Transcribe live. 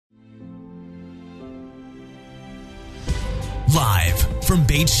Live from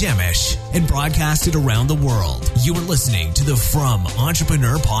Beit Shemesh and broadcasted around the world, you are listening to the From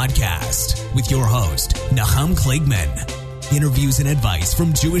Entrepreneur Podcast with your host, Nachman Kligman. Interviews and advice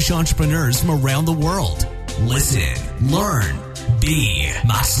from Jewish entrepreneurs from around the world. Listen, learn, be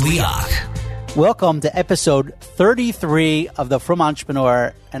Matzliach. Welcome to episode 33 of the From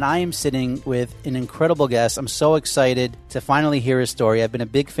Entrepreneur, and I am sitting with an incredible guest. I'm so excited to finally hear his story. I've been a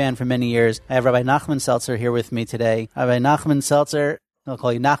big fan for many years. I have Rabbi Nachman Seltzer here with me today. Rabbi Nachman Seltzer, I'll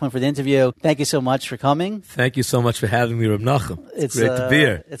call you Nachman for the interview. Thank you so much for coming. Thank you so much for having me, Reb Nachman. It's great to be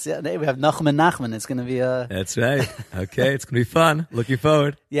here. We have Nachman. It's going to be That's right. Okay, it's going to be fun. Looking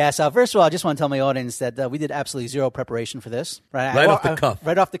forward. Yeah, so first of all, I just want to tell my audience that we did absolutely zero prepreparation for this. Right off the cuff.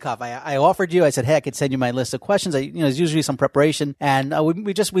 Right off the cuff. I offered you, I said, hey, I could send you my list of questions. There's usually some preparation. And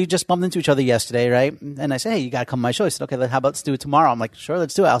we just bumped into each other yesterday, right? And I said, hey, you got to come to my show. I said, okay, how about let's do it tomorrow? I'm like, sure,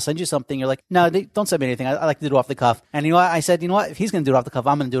 let's do it. I'll send you something. You're like, no, don't send me anything. I like to do it off the cuff. And you know what? I said, you know what? If he's going to do it off the cuff,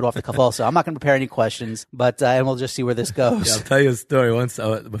 I'm going to do it off the cuff also. I'm not going to prepare any questions, but and we'll just see where this goes. Yeah, I'll tell you a story. Once,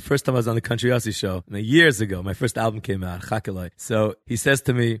 the first time I was on the Country Yossi show, years ago, my first album came out, Chakalai. So he says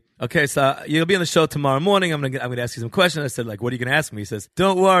to me, okay, so you'll be on the show tomorrow morning. I'm gonna ask you some questions. I said, like, what are you gonna ask me? He says,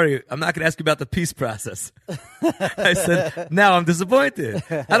 don't worry, I'm not gonna ask you about the peace process. I said, now I'm disappointed.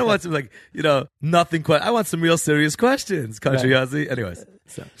 I don't want some nothing. I want some real serious questions, Country Yossi. Anyways,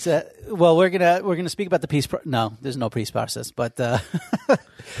 so well, we're gonna speak about the peace. No, there's no peace process, but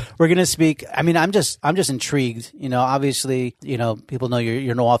we're gonna speak. I mean, I'm just intrigued. Obviously, people know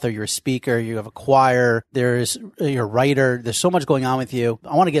you're an author, you're a speaker, you have a choir, you're a writer. There's so much going on with you.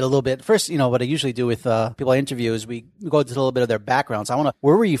 I want to get a little bit first. What I usually do with people I interview is we go into a little bit of their backgrounds.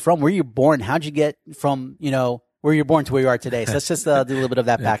 Where were you from? Where were you born? How'd you get from where you're born to where you are today? So let's just do a little bit of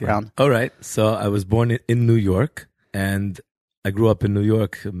that background. Okay. All right. So I was born in New York, and I grew up in New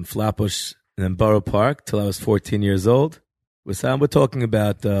York, in Flatbush, and then Borough Park till I was 14 years old. We're talking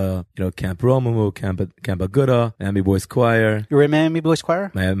about, Camp Romamu, Camp Aguda, Miami Boys Choir. You were in Miami Boys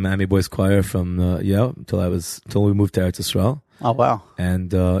Choir? Miami Boys Choir from, till we moved to Eretz Yisrael. Oh, wow.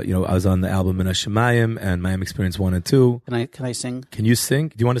 And, I was on the album Min HaShemayim and Miami Experience 1 and 2. Can I sing? Can you sing?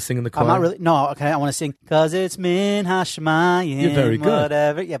 Do you want to sing in the choir? I'm not really. No, okay, I want to sing. Cause it's Min HaShemayim. You're very good.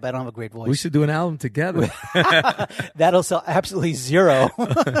 Whatever. Yeah, but I don't have a great voice. We should do an album together. That'll sell absolutely zero.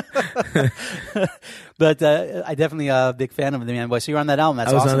 But I definitely a big fan of the Miami Boys. So you're on that album.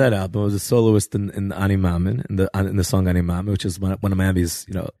 That's awesome. I was on that album. I was a soloist in Ani Mamin, in the song Ani Mamin, which is one of Miami's,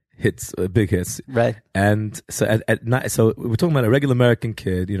 hits, big hits. Right. And so at night, so we're talking about a regular American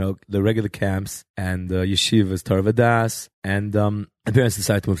kid, the regular camps and yeshivas, Torah Vadas, and my parents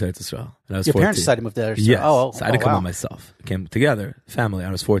decided to move to Eretz Yisrael. And I was 14. Your parents decided to move to Eretz Yisrael? Yes. So I didn't come on myself. I came together, family. I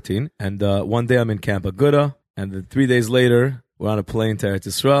was 14. And one day I'm in Camp Aguda, and then 3 days later, we're on a plane to Eretz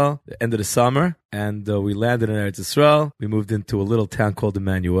Yisrael, the end of the summer, and we landed in Eretz Yisrael. We moved into a little town called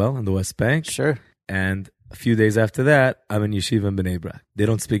Emmanuel in the West Bank. Sure. And a few days after that, I'm in Yeshiva in Bnei Brak. They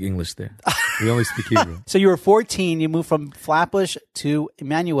don't speak English there. We only speak Hebrew. So you were 14, you moved from Flatbush to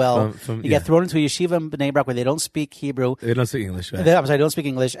Emmanuel. You get thrown into a yeshiva in Bnei Brak where they don't speak Hebrew. They don't speak English, right? I'm sorry, they don't speak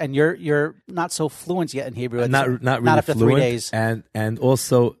English, and you're not so fluent yet in Hebrew. Not really not after fluent. 3 days. And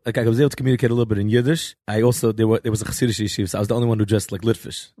also, I was able to communicate a little bit in Yiddish. There was a Chassidish yeshiva, so I was the only one who dressed like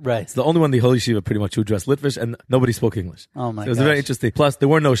Litvish. Right. It's the only one in the whole yeshiva pretty much who dressed Litvish, and nobody spoke English. Oh my god. So it was very interesting. Plus, there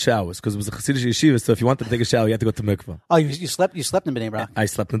were no showers because it was a Chassidish yeshiva, so if you wanted to take a shower, you had to go to mikvah. Oh, you slept in Bnei Brak? I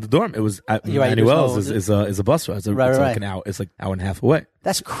slept in the dorm. It was Emmanuel is a bus ride. It's like an hour. It's like an hour and a half away.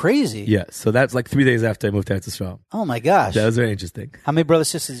 That's crazy. Yeah. So that's like 3 days after I moved to Eretz Yisrael. Oh my gosh. That was very interesting. How many brothers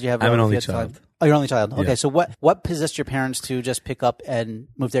sisters do you have? I'm an only child. Oh, you're only child. Okay. Yeah. So what possessed your parents to just pick up and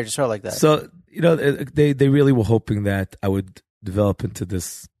move to Eretz Yisrael like that? So they really were hoping that I would develop into the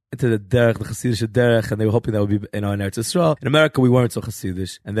derech, the Hasidic derech, and they were hoping that would be, in Eretz Yisrael. In America, we weren't so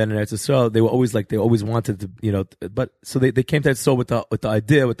Hasidic, and then in Eretz Yisrael, they always wanted to, but so they came to Eretz Yisrael with the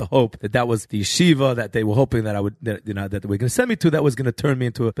idea, with the hope that was the yeshiva that they were hoping that that they were going to send me to, that was going to turn me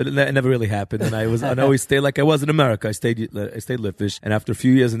into but it never really happened, and I always stayed like I was in America. I stayed Litvish, and after a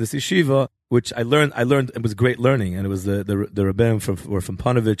few years in this yeshiva, which I learned, it was great learning, and it was the Rabbi were from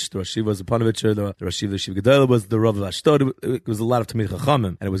Panovich, the Rosh Yeshiva was a Panovitcher, the Rosh Yeshiva Gedela was the Rav of Ashdod. It was a lot of Talmid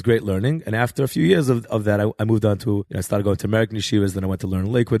Chachamim, and it was great learning. And after a few years of that, I moved on to, I started going to American yeshivas, then I went to learn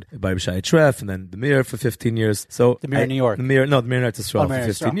in Lakewood by B'Shai Treff, and then the Mir for 15 years. So the Mir in New York? The Mir in Eretz Yisrael for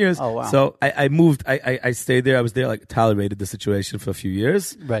 15 years. Oh, wow. So I moved, I stayed there, I was there, like tolerated the situation for a few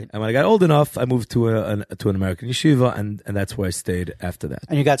years. Right. And when I got old enough, I moved to an American yeshiva, and that's where I stayed after that.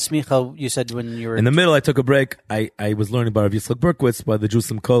 And you got smicha, you said when you were... In the middle, I took a break. I was learning by Rabbi Yitzchak Berkowitz, by the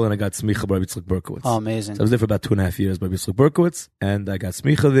Jerusalem Kol, and I got smicha by Rabbi Yitzchak Berkowitz. Oh, amazing. So I was there for about 2.5 years by Rabbi Yitzchak Berkowitz, and I got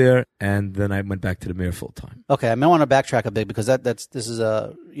smicha there, and then I went back to the Mir full time. Okay, I may want to backtrack a bit because this is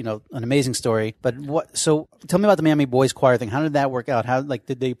an amazing story. But so tell me about the Miami Boys Choir thing. How did that work out? How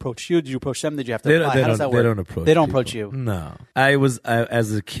did they approach you? Did you approach them? Did you have to apply? How does that work? They don't approach. They don't people. approach you. No, I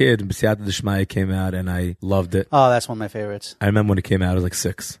as a kid. B'siyata d'shmaya came out, and I loved it. Oh, that's one of my favorites. I remember when it came out. I was like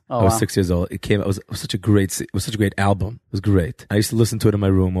 6. I was 6 years old. It came out. It was such a great album. It was great. I used to listen to it in my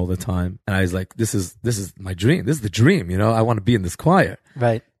room all the time, and I was like, "This is my dream. This is the dream. I want to be in this choir."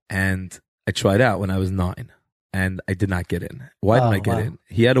 Right. And I tried out when I was 9, and I did not get in. Why didn't I get in?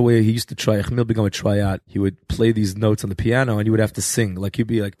 He had a way. He used to try. Chmil Begum would try out. He would play these notes on the piano, and you would have to sing. Like you'd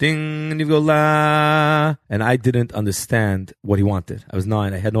be like ding, and you'd go la, and I didn't understand what he wanted. I was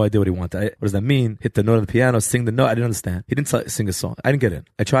 9. I had no idea what he wanted. What does that mean? Hit the note on the piano, sing the note. I didn't understand. He didn't sing a song. I didn't get in.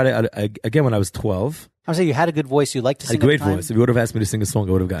 I tried it again when I was 12. I was saying you had a good voice. You liked to sing. I had a great voice. If he would have asked me to sing a song,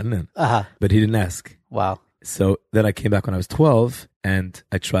 I would have gotten in. But he didn't ask. Wow. So then I came back when I was 12, and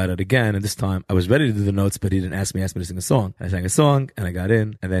I tried it again, and this time I was ready to do the notes, but he didn't ask me. He asked me to sing a song. I sang a song, and I got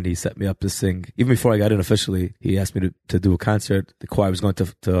in, and then he set me up to sing. Even before I got in officially, he asked me to do a concert. The choir was going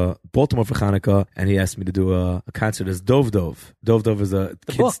to Baltimore for Hanukkah, and he asked me to do a concert as Dov Dov. Dov Dov is a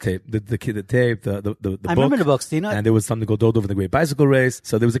kid's tape. The tape, the book. I remember the books, do you know? And there was something called Dov Dov and the Great Bicycle Race.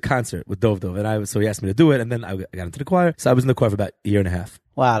 So there was a concert with Dov Dov, so he asked me to do it, and then I got into the choir. So I was in the choir for about a year and a half.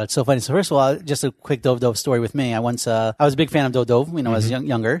 Wow, that's so funny. So first of all, just a quick Dov Dov story with me. I was a big fan of Dov Dov, as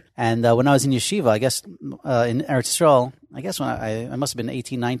younger. And when I was in yeshiva, I guess in Eretz Yisrael, I guess when I must have been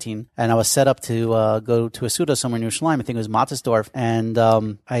 18, 19, and I was set up to go to a Suda somewhere in Yerushalayim. I think it was Mattisdorf. And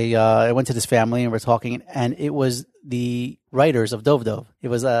I went to this family and we're talking, and it was the writers of Dov Dov. It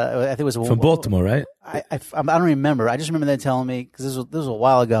was I think it was from Baltimore, right? I don't remember. I just remember them telling me because this was a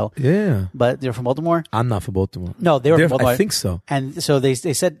while ago. Yeah, but they're from Baltimore. I'm not from Baltimore. No, they were from Baltimore. I think so. And so they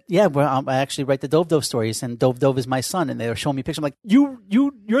said, yeah, well, I actually write the Dov Dov stories, and Dov Dov is my son. And they were showing me pictures. I'm like, you're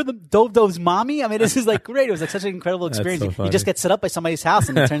the Dov Dov's mommy. I mean, this is like great. It was like such an incredible experience. So you just get set up by somebody's house,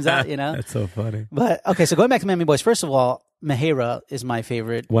 and it turns out, That's so funny. But okay, so going back to Miami Boys, first of all, Mehera is my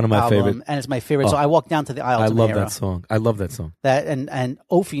favorite. One of my favorite, and it's my favorite. So I walked down to the aisle. I to love Mehera. that song. I love that song. That and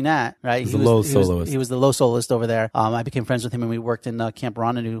Ofi Nat, right? He was the low soloist over there. I became friends with him, and we worked in Camp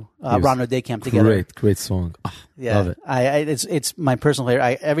Ronno Day Camp together. Great song. Yeah, love it. It's my personal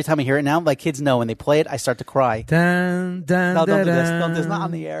favorite. Every time I hear it now, my kids know when they play it, I start to cry. Dun, dun, no, don't dun, do this. Don't do this. Not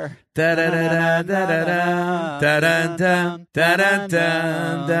on the air. You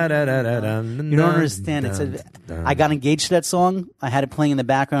don't understand. I got engaged to that song. I had it playing in the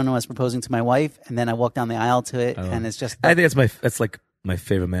background when I was proposing to my wife, and then I walked down the aisle to it, and it's just. I think that's like my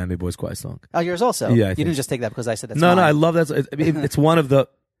favorite Miami Boys choir song. Oh, yours also? Yeah, you didn't just take that because I said that's no, mine. I love that. I mean, it's one of the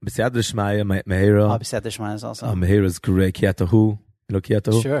B'siyata d'shmaya, Mehera. Oh, B'siyata d'shmaya is also. Mehera is great. Kiatahu. You know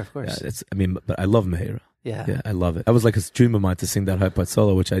Kiatahu? Sure, of course. Yeah, but I love Mehera. Yeah, I love it. That was like a dream of mine to sing that high part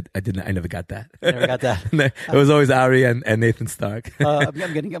solo, which I never got that. Never got that. It was always Ari and Nathan Stark. I'm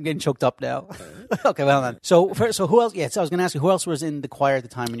getting choked up now. Okay, well then. So who else? Yeah, so I was going to ask you, who else was in the choir at the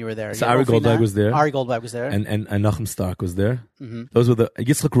time when you were there? So Ari Goldberg was there. Ari Goldberg was there, and Nachman Stark was there. Mm-hmm. Those were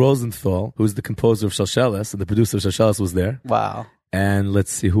Yitzchak Rosenthal, who was the composer of Shalshelis, and the producer of Shalshelis was there. Wow. And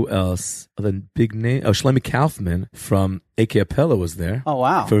let's see who else. The big name. Oh, Shlomi Kaufman from A.K. Appella was there. Oh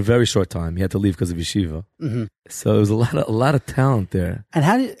wow! For a very short time, he had to leave because of yeshiva. Mm-hmm. So it was a lot of talent there.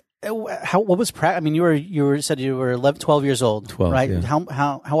 And what was practice? I mean, you said you were 12 years old. 12, right? Yeah.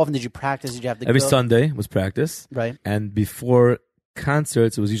 How often did you practice? Did you have to every Sunday was practice, right? And before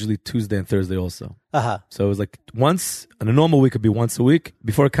concerts, it was usually Tuesday and Thursday also. So it was like once on a normal week, it'd be once a week.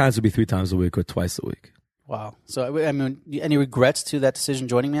 Before a concert, it'd be 3 times a week or twice a week. Wow. So, I mean, any regrets to that decision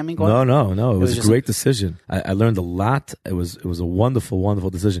joining Miami? No. It was a great decision. I learned a lot. It was a wonderful, wonderful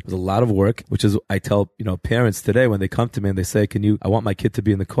decision. It was a lot of work, which is, I tell, parents today when they come to me and they say, I want my kid to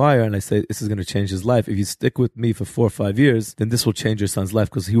be in the choir. And I say, this is going to change his life. If you stick with me for 4 or 5 years, then this will change your son's life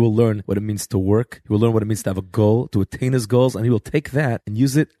because he will learn what it means to work. He will learn what it means to have a goal, to attain his goals. And he will take that and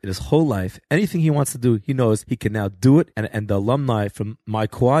use it in his whole life. Anything he wants to do, he knows he can now do it. And the alumni from my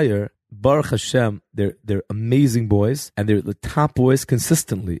choir, Baruch Hashem, they're amazing boys, and they're the top boys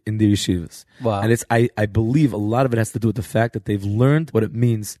consistently in the yeshivas. Wow. And I believe a lot of it has to do with the fact that they've learned what it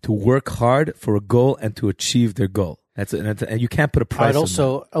means to work hard for a goal and to achieve their goal. And you can't put a price on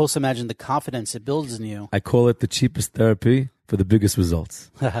that. I also imagine the confidence it builds in you. I call it the cheapest therapy for the biggest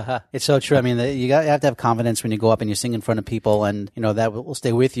results. It's so true. I mean, you have to have confidence when you go up and you sing in front of people, and that will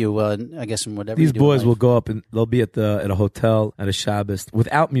stay with you. I guess in whatever these you do boys will go up and they'll be at a hotel at a Shabbos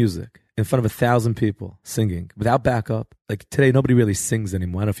without music, in front of 1,000 people singing without backup. Like today, nobody really sings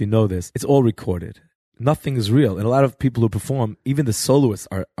anymore. I don't know if you know this. It's all recorded. nothing is real. And a lot of people who perform, even the soloists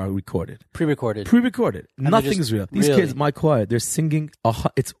are recorded. Pre-recorded. Nothing is real. These really? kids, my choir, they're singing,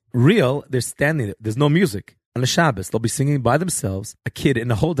 it's real. They're standing there. There's no music. On the Shabbos, they'll be singing by themselves, a kid in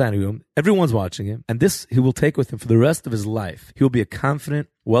the whole dining room. Everyone's watching him. And this he will take with him for the rest of his life. He will be a confident,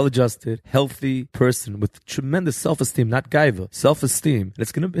 well-adjusted, healthy person with tremendous self-esteem, not gaiva, self-esteem.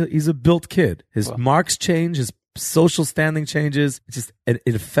 And he's a built kid. His marks change, his social standing changes.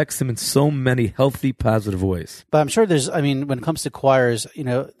 It affects him in so many healthy, positive ways. But I'm sure when it comes to choirs,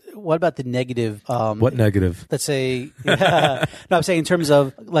 what about the negative? What negative? Let's say, no, I'm saying in terms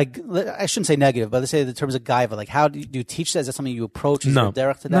of I shouldn't say negative, but let's say in terms of gaiva, like how do you teach that? Is that something you approach? Is there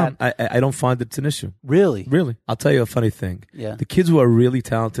direct to that? No, I don't find it's an issue. Really? I'll tell you a funny thing. Yeah. The kids who are really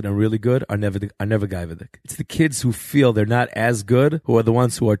talented and really good are never gaivadik. It's the kids who feel they're not as good who are the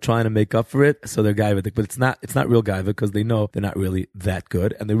ones who are trying to make up for it, so they're gaivadik. But it's not real gaiva because they know they're not really that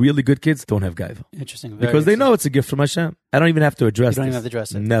good, and the really good kids don't have gaiva. Interesting. Because they know it's a gift from Hashem. I don't even have to address it. You don't even have to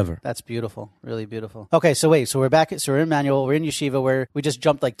address it. Never. That's beautiful. Really beautiful. Okay, so wait. So we're back. So we're in Manual. We're in yeshiva where we just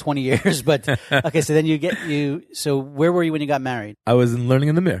jumped like 20 years. But okay, so then so where were you when you got married? I was learning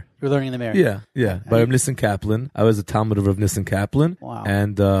in the mirror. You were learning in the mirror? Yeah. By Rav Nissen Kaplan. I was a Talmud of Rav Nissen Kaplan. Wow.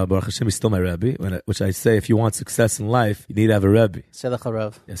 And Baruch Hashem, he's still my Rabbi, which I say, if you want success in life, you need to have a Rabbi. Selech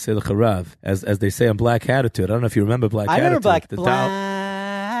harav. Yeah, Selech harav. As they say on Black Attitude. I don't know if you remember Black Attitude. I remember Black Attitude.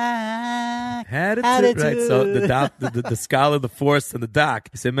 Right. So the scholar, the force, and the doc.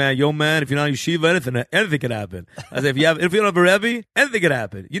 He said, man, if you're not in yeshiva, anything can happen. I said, if you don't have a Rebbe, anything can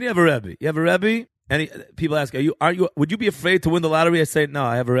happen. You didn't have a Rebbe. You have a Rebbe. And people ask, would you be afraid to win the lottery? I say, no,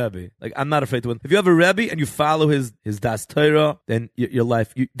 I have a Rebbe. Like, I'm not afraid to win. If you have a Rebbe and you follow his Das Torah, then your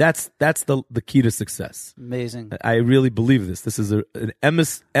life, that's the key to success. Amazing. I really believe this. This is an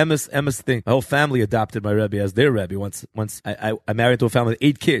emes thing. My whole family adopted my Rebbe as their Rebbe. Once I married to a family with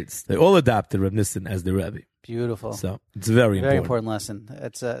 8 kids. They all adopted Reb Nissen as their Rebbe. Beautiful. So it's very important lesson.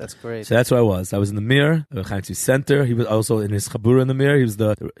 That's great. So that's where I was. I was in the Mir, Chaim Tzvi Center. He was also in his Chabura in the Mir. He's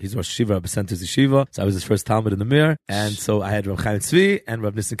Rosh Yeshiva, Rabbi Center's Yeshiva. So I was his first Talmud in the Mir. And so I had Rabbi Chaim Tzvi and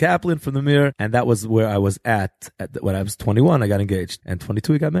Rabbi Nissen Kaplan from the Mir. And that was where I was at when I was 21. I got engaged. And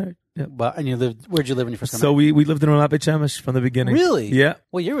 22, we got married. Yeah. Well, and where'd you live when you first got married? So we lived in Ramat Beit Shemesh from the beginning. Really? Yeah.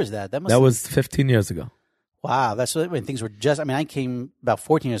 What year was that? That was 15 years ago. Wow, that's when things were just. I mean, I came about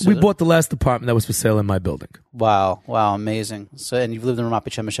 14 years ago. We bought the last apartment that was for sale in my building. Wow, amazing. So, and you've lived in Ramat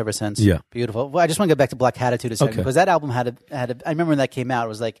Beit Shemesh ever since. Yeah, beautiful. Well, I just want to get back to Black Attitude a second because that album had a. I remember when that came out. It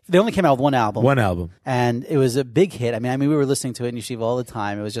was like they only came out with one album, and it was a big hit. I mean, we were listening to it in yeshiva all the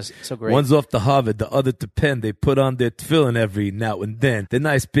time. It was just so great. One's off to Harvard, the other to Penn. They put on their tefillin every now and then. The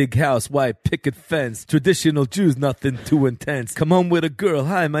nice big house, white picket fence. Traditional Jews, nothing too intense. Come home with a girl.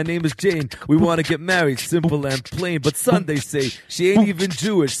 Hi, my name is Jane. We want to get married, simple and plain. But Sunday say she ain't even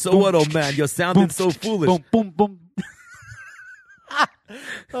Jewish. So what, old man? You're sounding so foolish. Boom, boom, boom.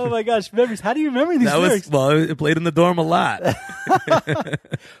 Oh my gosh, memories. How do you remember these lyrics? It played in the dorm a lot.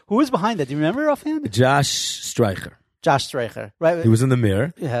 Who was behind that? Do you remember offhand? Josh Streicher. Josh Streicher, right? He was in the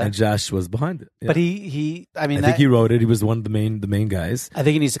mirror, and Josh was behind it. Yeah. But I think he wrote it. He was one of the main guys. I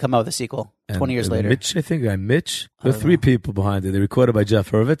think he needs to come out with a sequel 20 years later. Mitch, I think, Mitch. There were 3 people behind it. They recorded by Jeff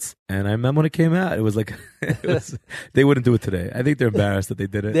Hurwitz, and I remember when it came out, it was like, they wouldn't do it today. I think they're embarrassed that they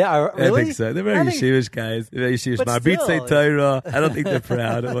did it. They are, really? I think so. They're very yeshivish guys. They're very yeshivish. Marbit say Torah. I don't think they're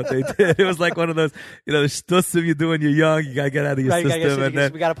proud of what they did. It was like one of those, the shtussim you do when you're young, you gotta get out of your system. And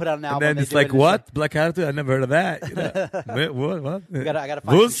then we gotta put out an album. And then it's like, what? Black Attitude? I never heard of that. What? I gotta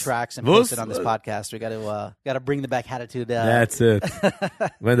find some tracks and post it on this podcast. We gotta bring the Black Attitude. That's it.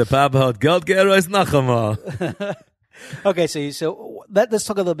 When the Papa had Geld Gero is Nachman. Okay, so let's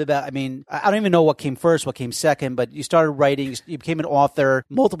talk a little bit about. I mean, I don't even know what came first, what came second, but you started writing. You became an author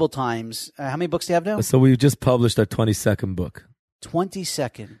multiple times. How many books do you have now? So we just published our 22nd book.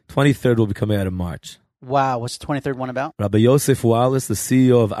 22nd. 23rd will be coming out in March. Wow, what's the 23rd one about? Rabbi Yosef Wallace, the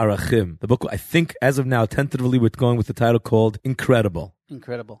CEO of Arachim. The book, I think, as of now, tentatively, we're going with the title called Incredible.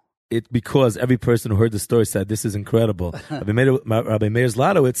 Incredible. Because every person who heard the story said, this is incredible. Rabbi Meir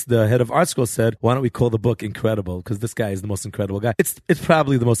Zlotowitz, the head of art school, said, why don't we call the book Incredible? Because this guy is the most incredible guy. It's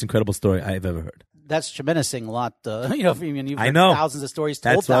probably the most incredible story I've ever heard. That's tremendous, saying a lot. You've heard know. Thousands of stories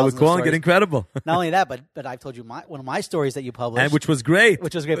told. That's why we're calling it Incredible. Not only that, but I've told you one of my stories that you published, and which was great.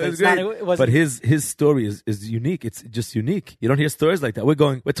 But his story is unique. It's just unique. You don't hear stories like that.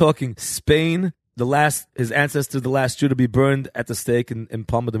 We're talking Spain, his ancestors, the last Jew to be burned at the stake in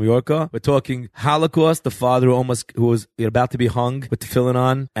Palma de Mallorca. We're talking Holocaust, the father who was about to be hung with tefillin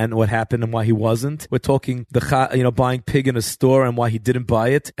on, and what happened and why he wasn't. We're talking buying pig in a store and why he didn't buy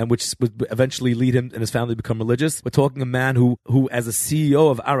it, and which would eventually lead him and his family to become religious. We're talking a man who as a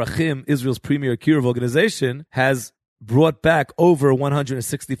CEO of Arachim, Israel's premier Kiruv organization, has brought back over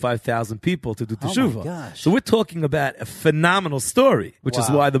 165,000 people to do teshuvah. Oh my gosh. So we're talking about a phenomenal story, which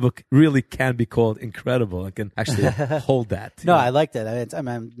is why the book really can be called incredible. I can actually hold that. No, I like that.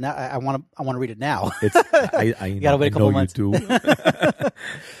 I want to read it now. You gotta wait a couple months. You do.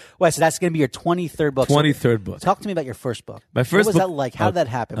 Wait, so that's going to be your 23rd book. 23rd book. Talk to me about your first book. My first book. What was that like? How did that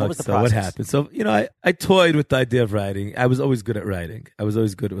happen? What was the process? What happened? So, I toyed with the idea of writing. I was always good at writing. I was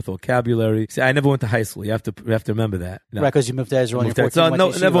always good with vocabulary. See, I never went to high school. You have to remember that. Right, because you moved to Israel when you were 14. No,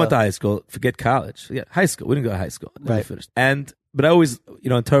 never went to high school. Forget college. Yeah, high school. We didn't go to high school. Right. Finished. But I always,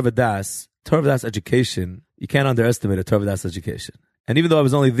 in Torah Das education, you can't underestimate a Torah Das education. And even though I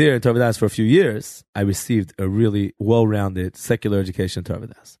was only there in Torah Das for a few years, I received a really well-rounded secular education in Torah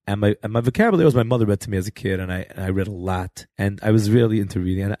Das. And my vocabulary was my mother read to me as a kid, and I read a lot. And I was really into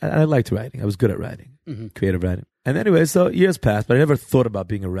reading, and I liked writing. I was good at writing, creative writing. And anyway, so years passed, but I never thought about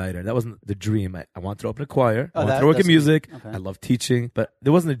being a writer. That wasn't the dream. I wanted to open a choir. I wanted to work in music. Okay. I love teaching, but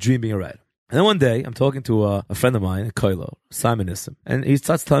there wasn't a dream being a writer. And then one day, I'm talking to a friend of mine, Koilo, Simon Nissim, and he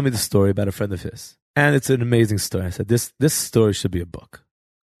starts telling me the story about a friend of his. And it's an amazing story. I said, this story should be a book.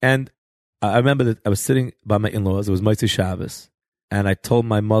 And I remember that I was sitting by my in-laws. It was Motzei Shabbos. And I told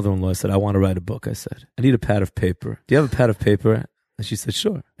my mother-in-law, I said, I want to write a book. I said, I need a pad of paper. Do you have a pad of paper? And she said,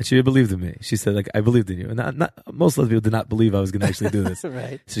 sure. And she believed in me. She said, I believed in you. And most of the people did not believe I was going to actually do this.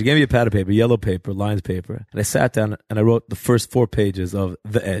 Right. So she gave me a pad of paper, yellow paper, lines paper. And I sat down and I wrote the first 4 pages of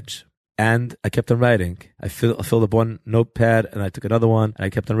The Edge. And I kept on writing. I filled up one notepad and I took another one and I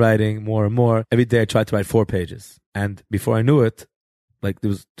kept on writing more and more. Every day I tried to write 4 pages. And before I knew it, there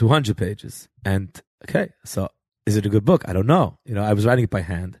was 200 pages. And okay, so is it a good book? I don't know. I was writing it by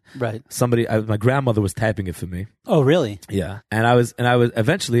hand. Right. My grandmother was typing it for me. Oh, really? Yeah. And I was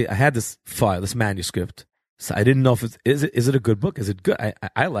eventually I had this file, this manuscript. So I didn't know if is it a good book? Is it good?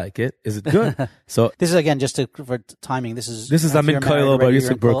 I like it. Is it good? So this is again just for timing. This is I'm in Koilo, but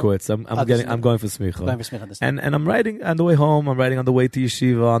Yisuk Berkowitz. I'm going for smicha. Going for smicha this and I'm writing on the way home. I'm writing on the way to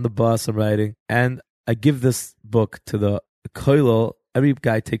yeshiva, on the bus. I'm writing, and I give this book to the Koilo. Every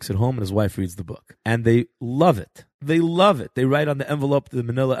guy takes it home and his wife reads the book. And they love it. They love it. They write on the envelope, the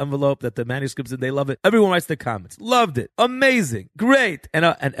manila envelope that the manuscript's in. They love it. Everyone writes their comments. Loved it. Amazing. Great. And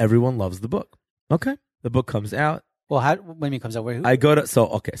everyone loves the book. Okay. The book comes out. Well, when it comes out, where? So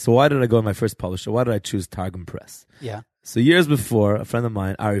why did I go to my first publisher? Why did I choose Targum Press? Yeah. So years before, a friend of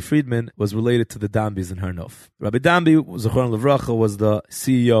mine, Ari Friedman, was related to the Dambis in Hernof. Rabbi Dambi, Zechron Levracha, was the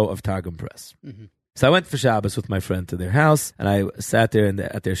CEO of Targum Press. Mm-hmm. So I went for Shabbos with my friend to their house, and I sat there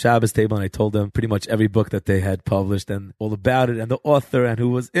at their Shabbos table, and I told them pretty much every book that they had published and all about it, and the author, and who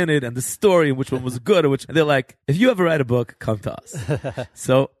was in it, and the story, and which one was good, and they're like, if you ever write a book, come to us.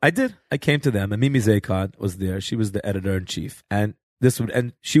 So I did. I came to them, and Mimi Zaykon was there. She was the editor-in-chief, and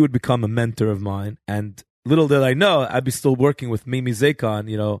she would become a mentor of mine, and little did I know, I'd be still working with Mimi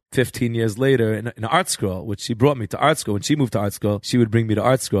Zaykon, 15 years later in art school, which she brought me to art school. When she moved to art school, she would bring me to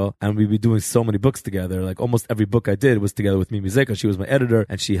art school, and we'd be doing so many books together. Like almost every book I did was together with Mimi Zaykon. She was my editor,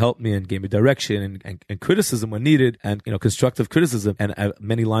 and she helped me and gave me direction and criticism when needed, and constructive criticism. And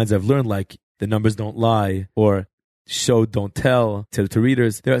many lines I've learned, like the numbers don't lie, or show, don't tell to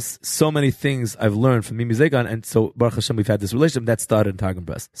readers. There are so many things I've learned from Mimi Zaykon, and so Baruch Hashem, we've had this relationship that started in Targum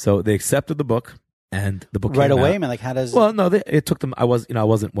Press. So they accepted the book. And the book right came away, out. man. Like, how does? Well, no, it took them. I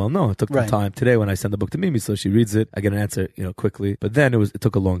wasn't well known. It took them time. Today, when I send the book to Mimi, so she reads it, I get an answer, quickly. But then it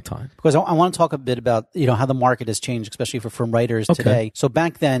took a long time. Because I want to talk a bit about how the market has changed, especially from writers today. So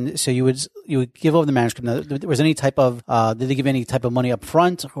back then, so you would give over the manuscript. Now, was any type of did they give any type of money up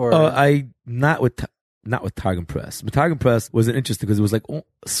front or? Not with Targum Press. But Targum Press wasn't interesting because it was like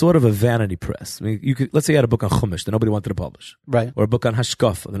sort of a vanity press. I mean, let's say you had a book on Chumash that nobody wanted to publish. Right. Or a book on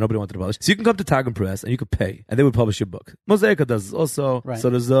Hashkafa that nobody wanted to publish. So you can come to Targum Press and you could pay and they would publish your book. Mosaica does this also. Right. So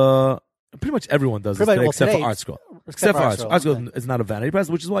there's pretty much everyone does this today, except for Art Scroll. Except for Art Scroll. Art Scroll is not a vanity press,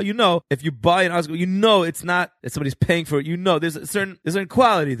 which is why if you buy an Art Scroll, it's not that somebody's paying for it. There's a certain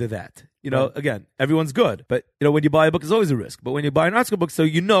quality to that. Again, everyone's good. But, when you buy a book, it's always a risk. But when you buy an Art Scroll book, so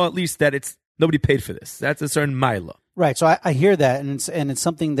at least that nobody paid for this. That's a certain mila. Right. So I hear that, and it's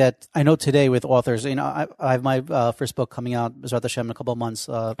something that I know today with authors. I have my first book coming out, B'ezrat Hashem, in a couple of months.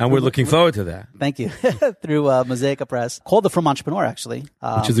 And we're looking forward to that. Thank you. Through Mosaica Press, called The From Entrepreneur, actually.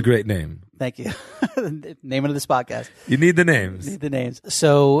 Which is a great name. Thank you. Name of this podcast. You need the names.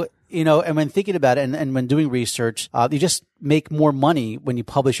 So and when thinking about it and when doing research, you just make more money when you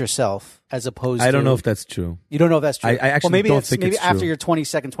publish yourself as opposed to... I don't know if that's true. You don't know if that's true? I actually don't think it's true. Maybe after your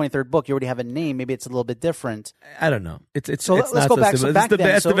 22nd, 23rd book, you already have a name. Maybe it's a little bit different. I don't know. It's let's not go back. So So back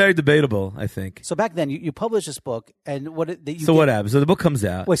then, it's very debatable, I think. So back then, you published this book, and what happened? So the book comes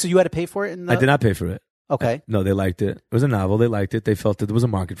out. Wait, so you had to pay for it? I did not pay for it. Okay. No, they liked it. It was a novel. They liked it. They felt that there was a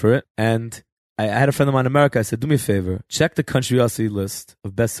market for it. And I had a friend of mine in America. I said, do me a favor. Check the Country Aussie list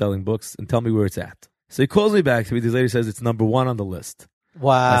of best-selling books and tell me where it's at. So he calls me back to me. This lady says it's number 1 on the list.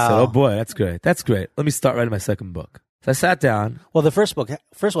 Wow. I said, oh boy, that's great. That's great. Let me start writing my second book. So I sat down. Well, the first book,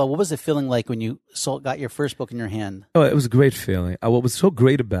 first of all, what was it feeling like when you got your first book in your hand? Oh, it was a great feeling. What was so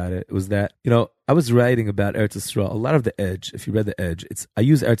great about it was that, I was writing about Eretz Yisrael. A lot of The Edge, if you read The Edge, I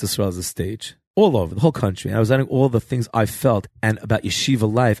use Eretz Yisrael as a stage. All over the whole country. And I was writing all the things I felt and about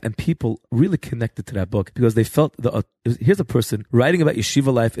yeshiva life, and people really connected to that book because they felt here's a person writing about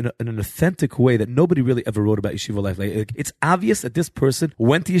yeshiva life in an authentic way that nobody really ever wrote about yeshiva life. Like, it's obvious that this person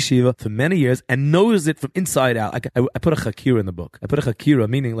went to yeshiva for many years and knows it from inside out. Like, I put a chakira in the book. I put a chakira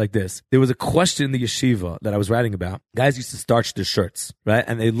meaning like this. There was a question in the yeshiva that I was writing about. Guys used to starch their shirts, right?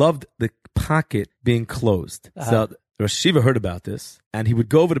 And they loved the pocket being closed. So Rosh Yeshiva heard about this, and he would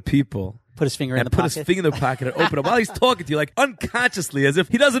go over to people. Put his finger in the pocket. Put his finger in the pocket and open it while he's talking to you, like unconsciously, as if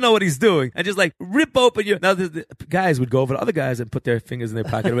he doesn't know what he's doing, and just like rip open your. Now the guys would go over to other guys and put their fingers in their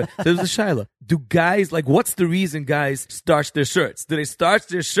pocket. So there's a shaila. Do guys what's the reason guys starch their shirts? Do they starch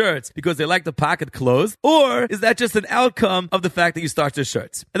their shirts because they like the pocket closed, or is that just an outcome of the fact that you starch their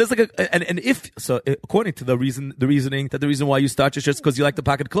shirts? And there's like according to the reasoning that the reason why you starch your shirts because you like the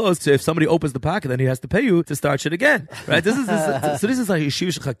pocket closed. So if somebody opens the pocket, then he has to pay you to starch it again, right? This is like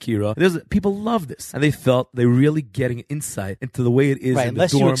yeshiva chakira. People love this, and they felt they're really getting insight into the way it is. Right, in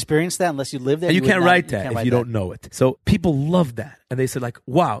unless the dorm. you experience that, unless you live there, and you can't write that if you don't know it. So people love that, and they said like,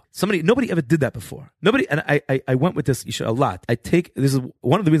 "Wow, nobody ever did that before." Nobody, and I went with this a lot. This is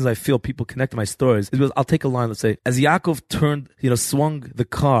one of the reasons I feel people connect to my stories is because I'll take a line. Let's say as Yaakov swung the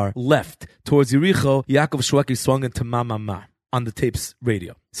car left towards Yericho, Yaakov Shweki swung into Ma on the tape's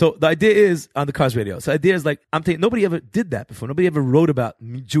radio. So the idea is on the car's radio. So the idea is like, I'm thinking, nobody ever did that before. Nobody ever wrote about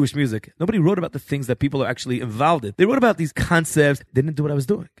Jewish music. Nobody wrote about the things that people are actually involved in. They wrote about these concepts. They didn't do what I was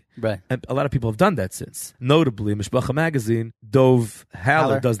doing. Right. And a lot of people have done that since. Notably, Mishpacha magazine, Dov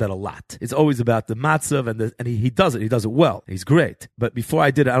Haller does that a lot. It's always about the matzav, and he does it. He does it well. He's great. But before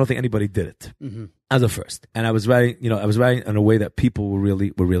I did it, I don't think anybody did it. Mm-hmm. As a first. And I was writing, in a way that people were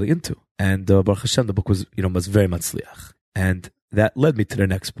really into. And Baruch Hashem, the book was very matzliach. And that led me to the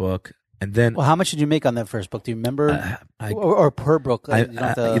next book. And then, well, how much did you make on that first book? Do you remember? Or per book? It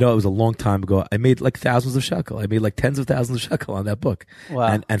was a long time ago. I made like thousands of shekel. I made like tens of thousands of shekel on that book.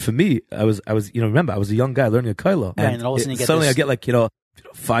 Wow. And for me, I was remember, I was a young guy learning a kailo. Right, and all of a sudden suddenly I get like, $5,000,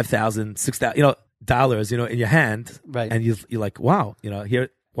 $6,000, dollars, in your hand. Right. And you're like, wow,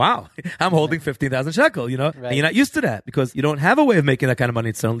 wow, I'm holding 15,000 shekel, Right. And you're not used to that because you don't have a way of making that kind of money.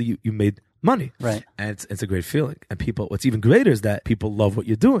 And suddenly you made money. Right. And it's a great feeling. And what's even greater is that people love what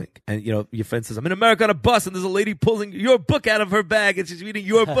you're doing. And, your friend says, I'm in America on a bus and there's a lady pulling your book out of her bag and she's reading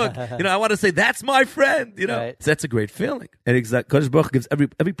your book. I want to say, that's my friend, Right. So that's a great feeling. And Kodesh Baruch gives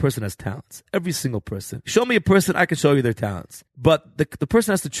every person has talents. Every single person. Show me a person, I can show you their talents. But the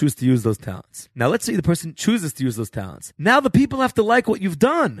person has to choose to use those talents. Now, let's say the person chooses to use those talents. Now the people have to like what you've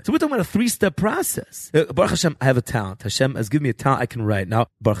done. So we're talking about a 3-step process. Baruch Hashem, I have a talent. Hashem has given me a talent I can write. Now,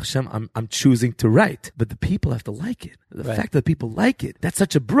 Baruch Hashem, I'm choosing to write, but the people have to like it. The fact that people like it, that's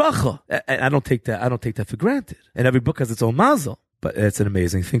such a bracha. And I don't take that for granted. And every book has its own mazel, but it's an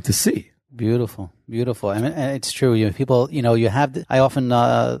amazing thing to see. Beautiful. I mean, it's true. People, you have. I often,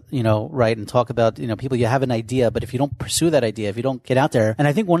 write and talk about, people. You have an idea, but if you don't pursue that idea, if you don't get out there, and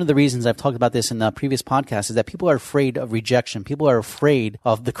I think one of the reasons I've talked about this in previous podcasts is that people are afraid of rejection. People are afraid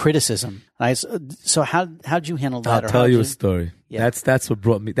of the criticism. Right? So how'd you handle that? I'll tell you a story. Yeah. That's what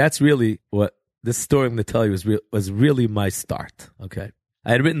brought me. That's really what this story I'm going to tell you was really my start. Okay,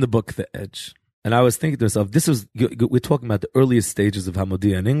 I had written the book The Edge. And I was thinking to myself, we're talking about the earliest stages of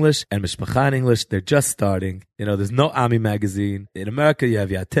Hamodia in English and Mishpacha in English. They're just starting. There's no Ami magazine. In America, you have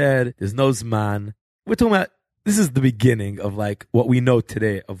Yater. There's no Zman. We're talking about, this is the beginning of like what we know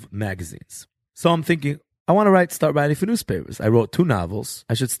today of magazines. So I'm thinking, I want to start writing for newspapers. I wrote 2 novels.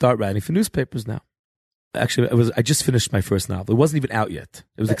 I should start writing for newspapers now. Actually, I just finished my first novel. It wasn't even out yet.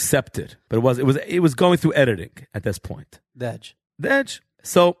 It was accepted, but it was going through editing at this point. The Edge.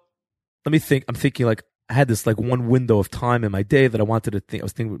 So, let me think. I'm thinking like I had this like one window of time in my day that I wanted to think. I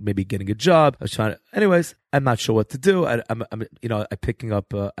was thinking maybe getting a job. I was trying to. Anyways, I'm not sure what to do. I'm picking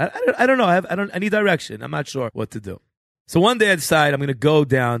up. I don't know. I need direction. I'm not sure what to do. So one day I decide I'm going to go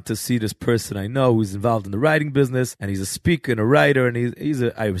down to see this person I know who's involved in the writing business, and he's a speaker and a writer,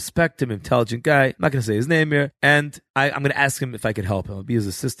 and I respect him, intelligent guy. I'm not going to say his name here. And I'm going to ask him if I could help him. I'll be his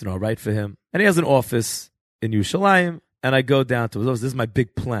assistant. I'll write for him. And he has an office in Yerushalayim. And I go down to his office. This is my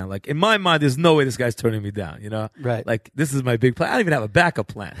big plan. Like, in my mind, there's no way this guy's turning me down, you know? Right. Like, this is my big plan. I don't even have a backup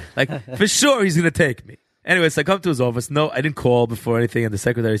plan. Like, for sure he's going to take me. Anyway, so I come to his office. No, I didn't call before anything. And the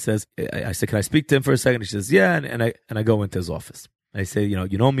secretary says, I said, can I speak to him for a second? He says, yeah. And I go into his office. I say,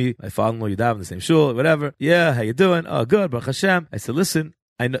 you know me, my father-in-law, you daven in the same shul, whatever. Yeah, how you doing? Oh, good, Baruch Hashem. I said, listen,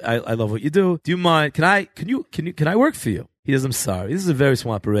 I love what you do. Do you mind? Can I work for you? He says, I'm sorry. This is a very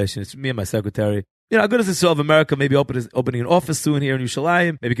small operation. It's me and my secretary. You know, I'll go to the City of America, maybe opening an office soon here in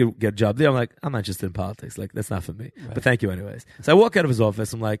Yerushalayim. Maybe could get a job there. I'm like, I'm not interested in politics. Like, that's not for me. Right. But thank you anyways. So I walk out of his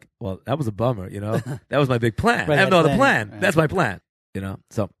office. I'm like, well, that was a bummer, you know? That was my big plan. Right, I have no other plan. Right. That's my plan, you know?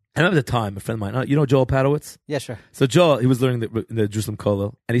 So I remember the time, a friend of mine, you know Joel Padowitz? Yeah, sure. So Joel, he was learning the Jerusalem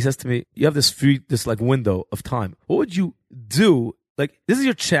Kollel, and he says to me, you have this window of time. What would you do? Like, this is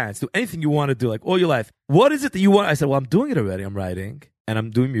your chance. Do anything you want to do, like all your life. What is it that you want? I said, well, I'm doing it already. I'm writing. And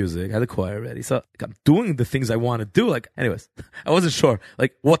I'm doing music. I had a choir already. So I'm doing the things I want to do. Like, anyways, I wasn't sure,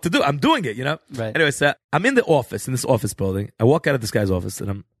 like, what to do. I'm doing it, you know? Right. Anyways, so I'm in the office, in this office building. I walk out of this guy's office and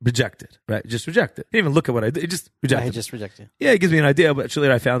I'm rejected, right? Just rejected. He didn't even look at what I did. He just rejected. He just rejected. Yeah, he gives me an idea, but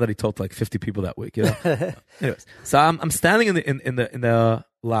actually I found that he told like 50 people that week, you know? Anyways, so I'm standing in the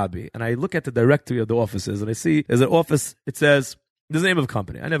lobby and I look at the directory of the offices and I see there's an office, it says, there's the name of the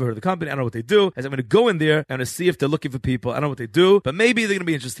company. I never heard of the company. I don't know what they do. I said, I'm going to go in there. I'm going to see if they're looking for people. I don't know what they do, but maybe they're going to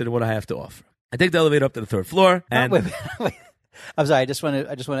be interested in what I have to offer. I take the elevator up to the third floor. And wait. I'm sorry.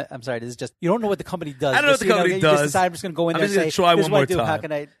 I'm sorry. This is just, you don't know what the company does. I don't know what the company does. You just decide I'm just going to go in there and say, try this one more time. How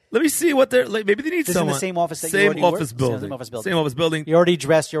can I? Let me see what they're like. Maybe they need this someone. Is in the same office that same you already office work? building. Same office building. You're already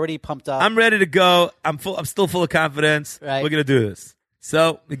dressed. You're already pumped up. I'm ready to go. I'm still full of confidence. Right. We're going to do this.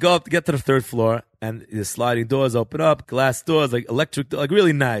 So we go up to get to the third floor, and the sliding doors open up, glass doors, like electric, like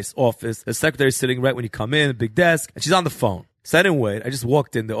really nice office. The secretary's sitting right when you come in, a big desk, and she's on the phone. So I didn't wait. I just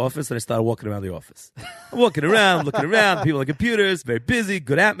walked in the office, and I started walking around the office. I'm walking around, looking around, people on computers, very busy,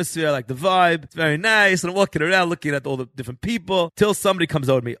 good atmosphere, I like the vibe. It's very nice, and I'm walking around looking at all the different people, till somebody comes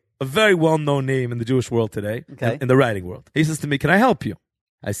over to me, a very well-known name in the Jewish world today, in the writing world. He says to me, can I help you?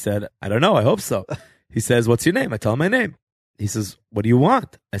 I said, I don't know, I hope so. He says, what's your name? I tell him my name. He says, what do you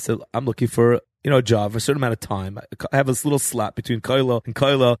want? I said, I'm looking for, a job for a certain amount of time. I have this little slot between Koilo and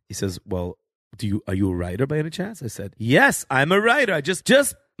Koilo. He says, well, are you a writer by any chance? I said, yes, I'm a writer. I just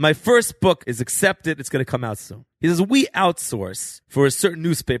my first book is accepted. It's going to come out soon. He says, we outsource for a certain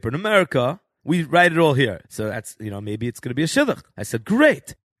newspaper in America. We write it all here. So that's, maybe it's going to be a shidduch. I said,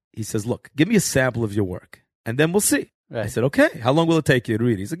 great. He says, look, give me a sample of your work and then we'll see. Right. I said, okay, how long will it take you to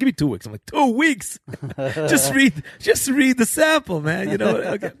read? He said, give me 2 weeks. I'm like, 2 weeks? just read the sample, man.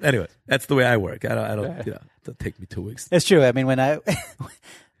 Okay. Anyway, that's the way I work. I don't, it'll take me 2 weeks. It's true. I mean, when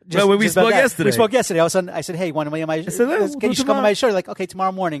we spoke yesterday. We spoke yesterday. All of a sudden, I said, hey, can you come to my show? Like, okay,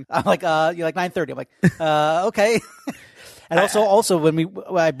 tomorrow morning. I'm like, you're like 9:30. I'm like, okay. And also when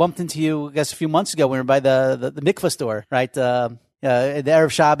I bumped into you, I guess a few months ago, when we were by the mikvah store, right? The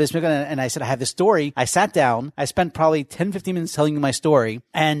Erev Shabbos, and I said, I have this story. I sat down. I spent probably 10, 15 minutes telling you my story.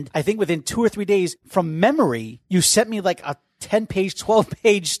 And I think within 2 or 3 days, from memory, you sent me like a 10-page,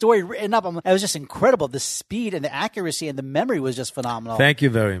 12-page story written up. It was just incredible. The speed and the accuracy and the memory was just phenomenal. Thank you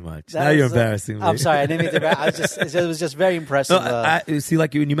very much. Now you're embarrassing me. I'm sorry. I didn't mean to. It was just very impressive. No, see,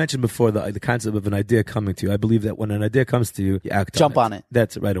 like when you mentioned before, the concept of an idea coming to you, I believe that when an idea comes to you, you act Jump on it.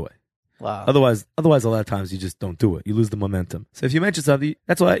 That's it right away. Wow. Otherwise, a lot of times you just don't do it. You lose the momentum. So if you mention something,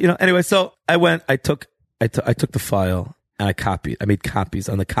 that's why, anyway, so I took the file and I made copies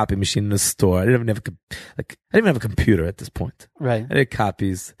on the copy machine in the store. I didn't even have a computer at this point. Right. I did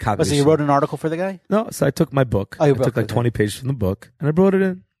copies. So you wrote an article for the guy? No. So I took my book. I took like 20 pages from the book and I brought it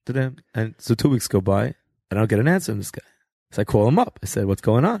in to them. And so 2 weeks go by and I don't get an answer from this guy. So I call him up. I said, what's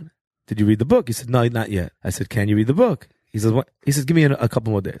going on? Did you read the book? He said, no, not yet. I said, can you read the book? He says, what? He says, give me a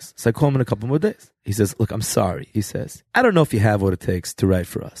couple more days. So I call him in a couple more days. He says, look, I'm sorry. He says, I don't know if you have what it takes to write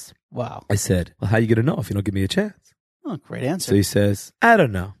for us. Wow. I said, well, how are you going to know if you don't give me a chance? Oh, great answer. So he says, I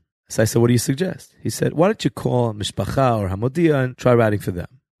don't know. So I said, what do you suggest? He said, why don't you call Mishpacha or Hamodia and try writing for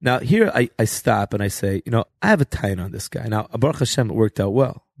them? Now, here I stop and I say, I have a tie on this guy. Now, Baruch Hashem, it worked out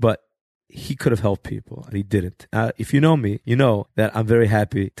well, but he could have helped people and he didn't. If you know me, you know that I'm very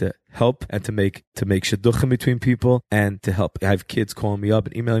happy to help and to make shidduchim between people and to help. I have kids calling me up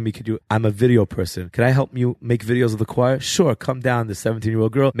and emailing me, I'm a video person. Can I help you make videos of the choir? Sure, come down. The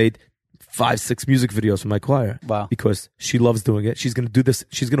 17-year-old girl made 5-6 music videos for my choir. Wow. Because she loves doing it. She's going to do this.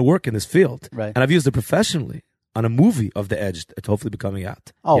 She's going to work in this field. Right. And I've used it professionally. on a movie of The Edge that's hopefully be coming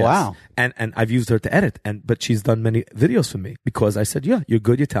out. Oh, wow. And I've used her to edit, but she's done many videos for me because I said, yeah, you're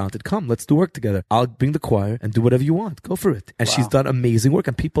good, you're talented, come, let's do work together. I'll bring the choir and do whatever you want. Go for it. And she's done amazing work,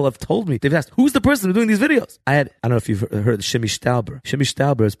 and people have told me, they've asked, who's the person who's doing these videos? I don't know if you've heard of Shimi Stauber. Shimi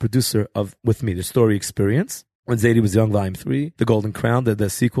Stauber is producer of, with me, The Story Experience. When Zadie Was Young, Volume 3, The Golden Crown, the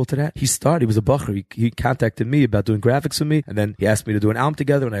sequel to that, he was a bacher. He contacted me about doing graphics with me, and then he asked me to do an album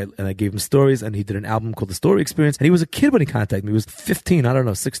together, and I gave him stories, and he did an album called The Story Experience, and he was a kid when he contacted me. He was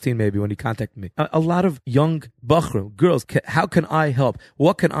 15, 16 maybe, when he contacted me. A lot of young bacher, girls, how can I help?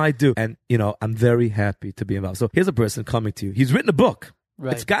 What can I do? And, I'm very happy to be involved. So here's a person coming to you. He's written a book.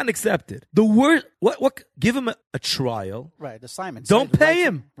 Right. It's gotten accepted. The worst, what? Give him a trial. Right, assignment. Don't pay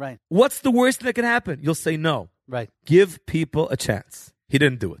him. Right. What's the worst thing that can happen? You'll say no. Right. Give people a chance. He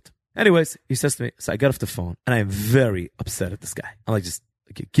didn't do it. Anyways, he says to me, so I get off the phone, and I am very upset at this guy. I'm like, just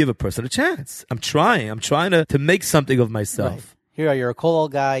give a person a chance. I'm trying to make something of myself. Right. Here, you're a cool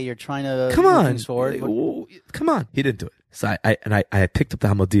old guy. You're trying to come on, forward. Come on. He didn't do it. So I picked up the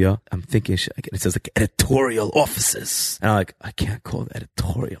Hamodia. I'm thinking, it says like editorial offices. And I'm like, I can't call it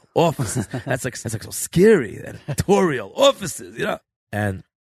editorial offices. that's like so scary. Editorial offices, And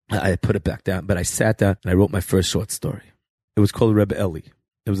I put it back down, but I sat down and I wrote my first short story. It was called Rabbi.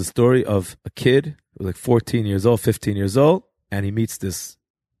 It was a story of a kid who was like 14 years old, 15 years old, and he meets this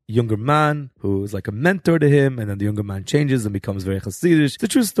younger man who is like a mentor to him, and then the younger man changes and becomes very Hasidish. It's a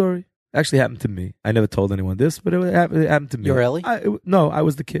true story. Actually happened to me. I never told anyone this, but it happened to me. You're Eli? No, I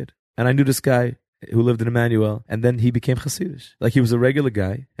was the kid. And I knew this guy who lived in Emmanuel, and then he became Hasidish. Like, he was a regular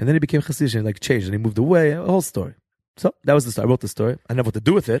guy, and then he became Hasidish, and changed, and he moved away, a whole story. So that was the story. I wrote the story. I didn't know what to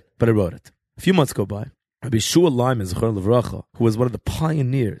do with it, but I wrote it. A few months go by. Rabbi Shua Lyman, Zechron Levracha, who was one of the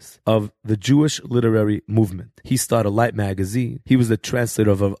pioneers of the Jewish literary movement. He started Light magazine. He was the translator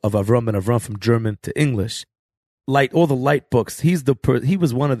of Avram and Avram from German to English. Light, all the Light books. He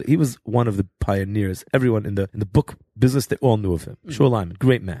was one of the pioneers. Everyone in the book business, they all knew of him. Shua Lyman,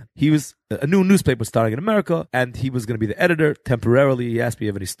 great man. He was a new newspaper starting in America, and he was going to be the editor temporarily. He asked me if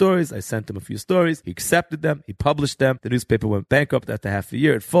you have any stories. I sent him a few stories. He accepted them. He published them. The newspaper went bankrupt after half a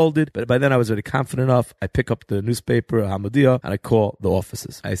year. It folded, but by then I was already confident enough. I pick up the newspaper, Hamodia, and I call the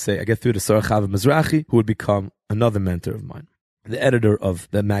offices. I get through to Sarah Chava Mizrahi, who would become another mentor of mine, the editor of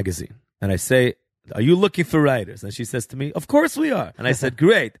the magazine. And I say, are you looking for writers? And she says to me, of course we are. And I said,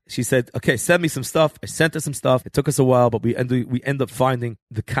 great. She said, okay, send me some stuff. I sent her some stuff. It took us a while, but we end up finding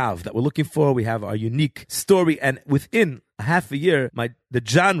the kav that we're looking for. We have our unique story. And within a half a year, the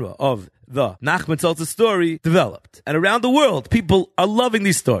genre of the Nachman Seltzer story developed. And around the world, people are loving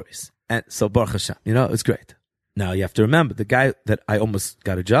these stories. And so, Baruch Hashem, it's great. Now, you have to remember, the guy that I almost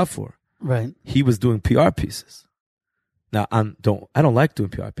got a job for, right? He was doing PR pieces. Now, I don't like doing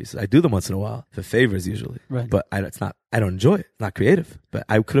PR pieces. I do them once in a while for favors usually, right? But I don't enjoy it. It's not creative. But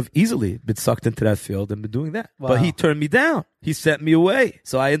I could have easily been sucked into that field and been doing that. Wow. But he turned me down. He sent me away.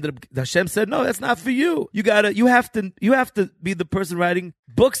 So I ended up. Hashem said, "No, that's not for you. You have to be the person writing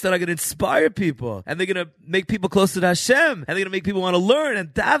books that are going to inspire people, and they're going to make people closer to Hashem, and they're going to make people want to learn.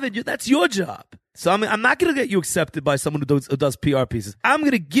 And David, that's your job." So I'm not going to get you accepted by someone who does PR pieces. I'm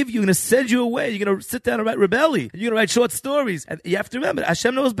going to send you away. You're going to sit down and write Rabbi. You're going to write short stories. And you have to remember,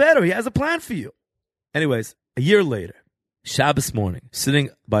 Hashem knows better. He has a plan for you. Anyways, a year later, Shabbos morning,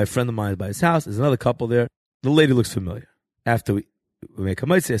 sitting by a friend of mine by his house, there's another couple there. The lady looks familiar. After we make a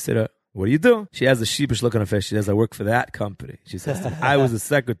mitzvah, I said to her, what do you do? She has a sheepish look on her face. She says, I work for that company. She says to me, I was the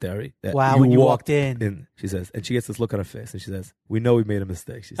secretary. Wow, when you walked in. She says, and she gets this look on her face, and she says, we know we made a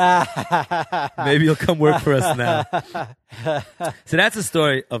mistake. She says, maybe you'll come work for us now. So that's a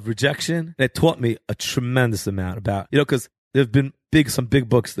story of rejection that taught me a tremendous amount about, because there have been some big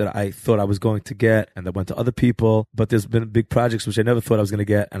books that I thought I was going to get and that went to other people, but there's been big projects which I never thought I was going to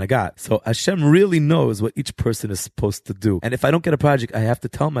get and I got. So Hashem really knows what each person is supposed to do. And if I don't get a project, I have to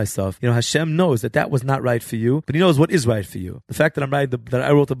tell myself, Hashem knows that was not right for you, but he knows what is right for you. The fact that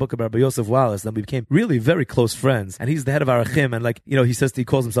I wrote a book about Rabbi Yosef Wallace, and we became really very close friends, and he's the head of our Achim, and he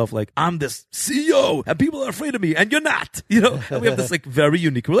calls himself I'm this CEO, and people are afraid of me, and you're not, and we have this very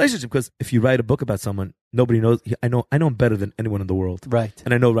unique relationship, because if you write a book about someone, nobody knows. I know him better than anyone in the world. Right.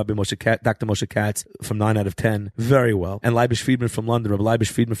 And I know Dr. Moshe Katz from 9 out of 10 very well. And Leibish Friedman from London, Rabbi Leibish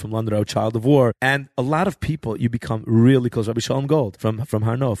Friedman from London, our Child of War. And a lot of people you become really close. Rabbi Shalom Gold from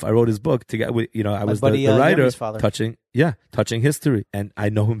Harnof. I wrote his book to get with, I was the writer touching history. And I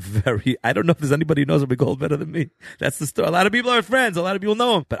know him I don't know if there's anybody who knows Rabbi Gold better than me. That's the story. A lot of people are friends. A lot of people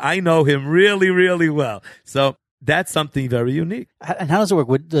know him. But I know him really, really well. So that's something very unique. And how does it work?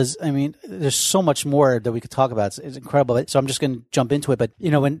 There's so much more that we could talk about. It's incredible. So I'm just going to jump into it. But,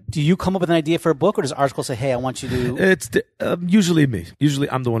 do you come up with an idea for a book, or does Art School say, hey, I want you to... It's usually me. Usually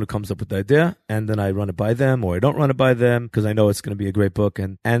I'm the one who comes up with the idea, and then I run it by them, or I don't run it by them, because I know it's going to be a great book.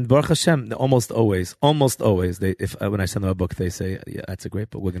 And Baruch Hashem, almost always, when I send them a book, they say, yeah, that's a great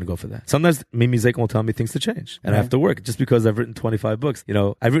book. We're going to go for that. Sometimes Mimi Zayk will tell me things to change, and I have to work. Just because I've written 25 books,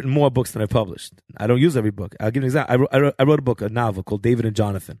 I've written more books than I've published. I don't use every book. I'll give you an example. I wrote a novel called David and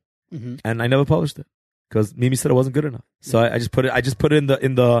Jonathan, and I never published it because Mimi said it wasn't good enough. So I just put it in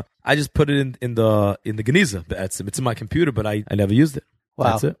the Geniza. It's in my computer, but I never used it.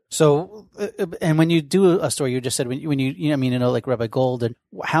 Wow. That's it. So, and when you do a story, you just said like Rabbi Gold, and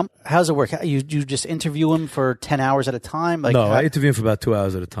how does it work? You just interview him for 10 hours at a time? I interview him for about 2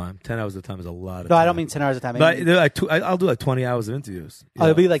 hours at a time. 10 hours at a time is a lot of time. No, I don't mean 10 hours at a time. I'll do like 20 hours of interviews.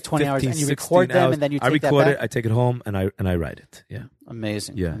 It'll be like 20 hours, and you record them, hours. And then you take that back? I record it, I take it home, and I write it. Yeah.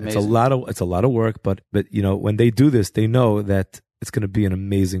 Amazing. Yeah. Amazing. It's a lot of work, but when they do this, they know that it's going to be an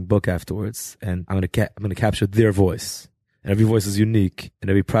amazing book afterwards, and I'm going to capture their voice. And every voice is unique, and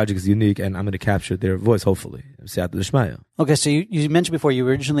every project is unique, and I'm going to capture their voice, hopefully. Okay, so you mentioned before you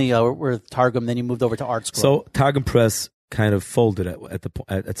originally were with Targum, then you moved over to Art School. So Targum Press kind of folded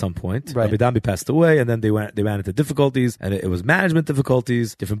at some point. Right. Rabbi Dambi passed away, and then they ran into difficulties, and it was management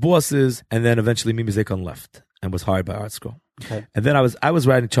difficulties, different bosses, and then eventually Mimi Zekon left and was hired by Art School. Okay. And then I was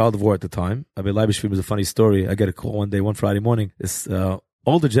writing Child of War at the time. Rabbi Leibishvili was a funny story. I get a call one Friday morning. This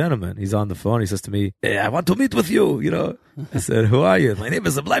older gentleman, he's on the phone. He says to me, hey, I want to meet with you, I said, who are you? My name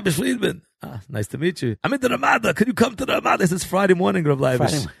is Rabbi Leibishvili. Nice to meet you. I'm in the Ramada. Can you come to the Ramada? I said, it's Friday morning, Rabbi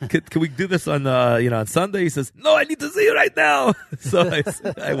Leibish. Can we do this on Sunday? He says, no, I need to see you right now. So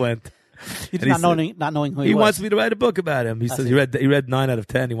I went. Not knowing who he was. He wants me to write a book about him. He says he read 9 out of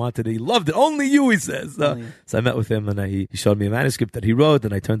 10. He loved it. Only you, he says. So I met with him, and he showed me a manuscript that he wrote,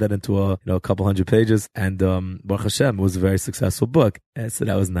 and I turned that into a couple hundred pages. And Baruch Hashem, it was a very successful book. And so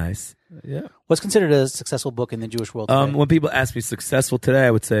that was nice. Yeah. What's considered a successful book in the Jewish world today? When people ask me successful today,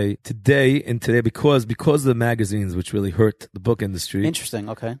 I would say today because of the magazines, which really hurt the book industry. Interesting.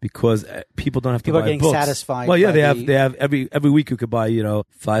 Okay. Because people don't have to buy books. People are getting satisfied. Well, yeah, they have every week you could buy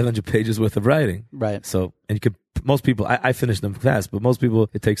 500 pages worth of writing. Right. So most people I finish them fast, but most people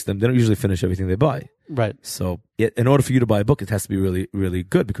they don't usually finish everything they buy. Right. So in order for you to buy a book, it has to be really, really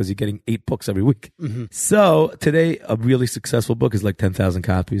good because you're getting 8 books every week. Mm-hmm. So today, a really successful book is like 10,000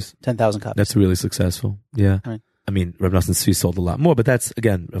 copies. 10,000 copies. That's really successful. Yeah. Right. I mean, Reb Nosson Tzvi sold a lot more, but that's,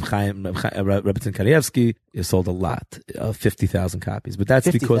 again, Reb Tzin Kanievsky sold a lot, 50,000 copies. But that's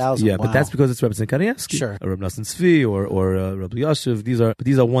 50,000, wow. But that's because it's Reb Tzin Kanievsky. Sure. Or Reb Nosson Tzvi or Reb Yoshev.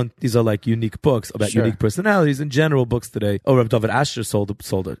 These are like unique books about unique personalities. In general, books today. Reb David Asher sold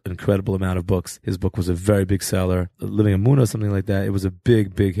an incredible amount of books. His book was a very big seller. Living in Muna, something like that. It was a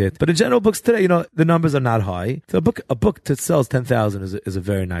big, big hit. But in general, books today, the numbers are not high. So a book that sells 10,000 is a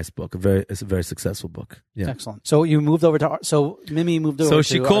very nice book. It's a very successful book. Yeah. Excellent. So you moved over to so Mimi moved over. So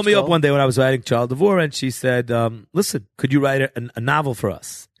she called me up one day when I was writing Child of War, and she said, "Listen, could you write a novel for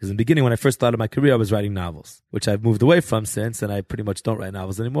us?" Because in the beginning, when I first started my career, I was writing novels, which I've moved away from since, and I pretty much don't write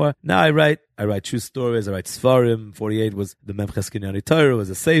novels anymore. Now I write true stories. I write Sfarim. 48 was the Memches Kinyani Torah, was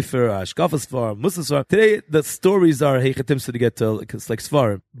a Sefer, Ashkafa Sfarim, Musa Sfarim. Today, the stories are Heichatim to get to, it's like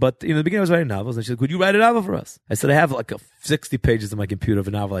Sfarim. But in the beginning, I was writing novels, and she said, could you write a novel for us? I said, I have like 60 pages on my computer of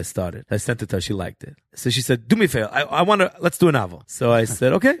a novel I started. I sent it to her. She liked it. So she said, do me a favor. Let's do a novel. So I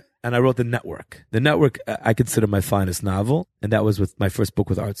said, okay. And I wrote The Network. The Network, I consider my finest novel, and that was with my first book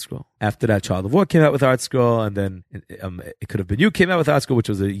with Art Scroll. After that, Child of War came out with Art Scroll, and then It Could Have Been You came out with Art Scroll, which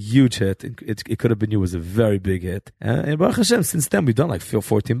was a huge hit. It Could Have Been You was a very big hit. And Baruch Hashem, since then, we've done like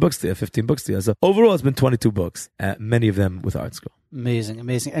 14 books together, 15 books together. So overall, it's been 22 books, many of them with Art Scroll.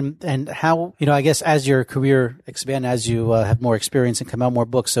 Amazing. And how, I guess as your career expands, as you have more experience and come out more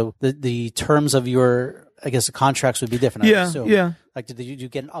books, so the terms of your, I guess the contracts would be different. I assume. Yeah. Like, did you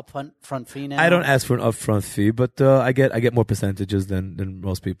get an upfront fee now? I don't ask for an upfront fee, but I get more percentages than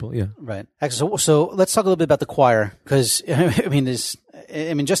most people. Yeah. Right. Excellent. So let's talk a little bit about the choir, because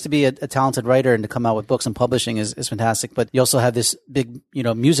just to be a talented writer and to come out with books and publishing is fantastic. But you also have this big,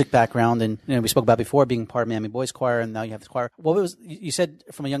 music background, and we spoke about before being part of Miami Boys Choir, and now you have the choir. You said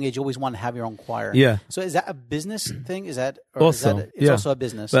from a young age you always wanted to have your own choir. Yeah. So is that a business thing? Is that also? It's also a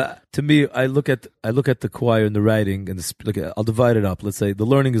business. But to me, I look at the choir and the writing and I'll divide it up. Let's say the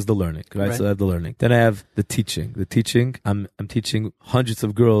learning is the learning, right? So I have the learning. Then I have the teaching. The teaching, I'm teaching hundreds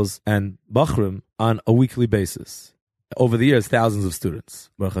of girls and bachrim on a weekly basis. Over the years, thousands of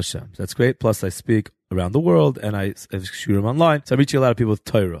students. Baruch Hashem. That's great. Plus I speak around the world, and I shoot them online. So I'm reaching a lot of people with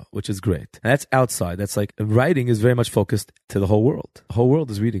Torah, which is great. And that's outside. That's like, writing is very much focused to the whole world. The whole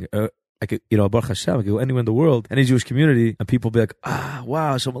world is reading it. I could, Baruch Hashem, I could go anywhere in the world, any Jewish community, and people be like,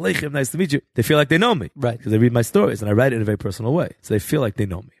 wow, Shalom Aleichem, nice to meet you. They feel like they know me. Right. Because they read my stories, and I write it in a very personal way. So they feel like they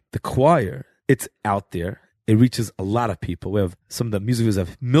know me. The choir, it's out there. It reaches a lot of people. We have some of the music videos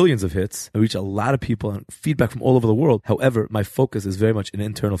have millions of hits. I reach a lot of people and feedback from all over the world. However, my focus is very much an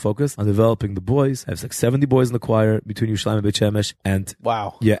internal focus on developing the boys. I have like 70 boys in the choir between Yerushalayim and Beit Shemesh. And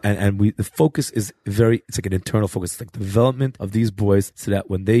wow. Yeah, and the focus is it's like an internal focus. It's like the development of these boys so that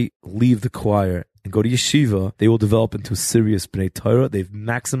when they leave the choir and go to yeshiva, they will develop into serious B'nai Torah. They've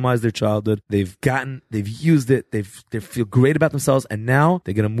maximized their childhood. They've used it. They feel great about themselves. And now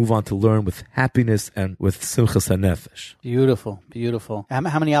they're going to move on to learn with happiness and with simchas hanefesh. Beautiful, beautiful. How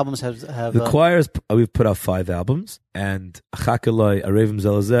many albums have the choirs? We've put out 5 albums. And Achakaloi, Arevim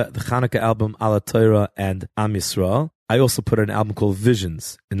Zelazeh, the Chanukah album, Ala Torah, and Am Yisrael. I also put out an album called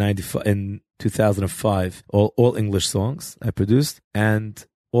Visions in 2005. All English songs I produced. And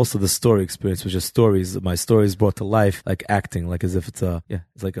also the story experience, which is stories. My stories brought to life, like acting, like as if it's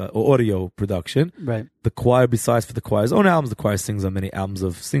like an audio production. Right. The choir, besides for the choir's own albums, the choir sings on many albums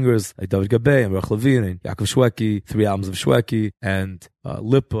of singers like David Gabay and Baruch Levine and Yaakov Shweki, 3 albums of Shweki, and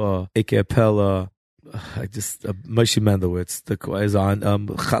Lipa, A.K. Appella, Moshe Mendowitz, the choir is on,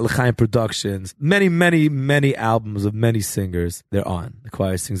 L'chaim Productions, many albums of many singers they're on. The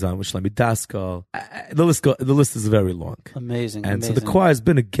choir sings on, which Shlomi Daskal. The list is very long. Amazing. So the choir has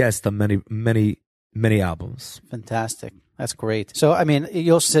been a guest on many albums. Fantastic. That's great. So, I mean,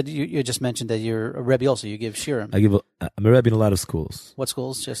 you also said, you just mentioned that you're a Rebbe also. You give shiurim. I'm a Rebbe in a lot of schools. What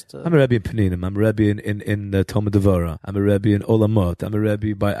schools? I'm a Rebbe in Peninim. I'm a Rebbe in Talmud Devora. I'm a Rebbe in Olamot. I'm a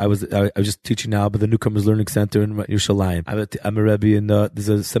Rebbe I was just teaching now by the Newcomers Learning Center in Yerushalayim. I'm a Rebbe in, there's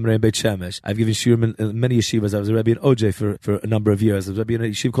a seminary in Beit Shemesh. I've given shiurim in many yeshivas. I was a Rebbe in OJ for a number of years. I was a Rebbe in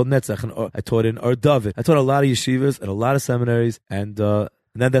a yeshiva called Netzach, and I taught in Or David. I taught a lot of yeshivas and a lot of seminaries, and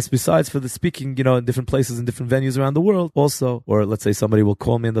then that's besides for the speaking, in different places and different venues around the world also. Or let's say somebody will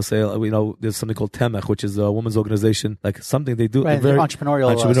call me and they'll say, there's something called Temech, which is a women's organization, like something they do. Right, very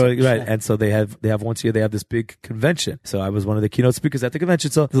entrepreneurial. Right. Yeah. And so they have once a year, they have this big convention. So I was one of the keynote speakers at the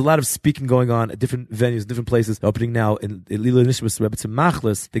convention. So there's a lot of speaking going on at different venues, different places. They're opening now in Lila Nishmas, Rebbetzin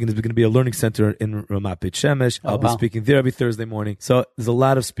Machlis. There's going to be a learning center in Ramat Beit Shemesh. I'll be speaking there every Thursday morning. So there's a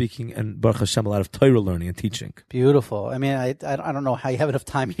lot of speaking and Baruch Hashem, a lot of Torah learning and teaching. Beautiful. I mean, I don't know how you have enough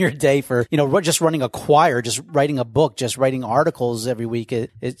time in your day for, just running a choir, just writing a book, just writing articles every week.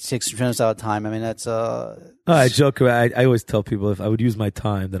 It takes tremendous amount of time. I mean, that's I joke around. I always tell people if I would use my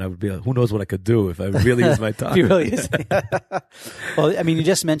time, then I would be who knows what I could do if I really use my time. You really use Well, I mean, you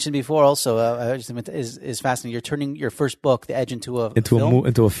just mentioned before also, is fascinating. You're turning your first book, The Edge, into a film?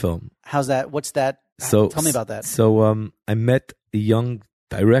 Into a film. How's that? What's that? So tell me about that. So I met a young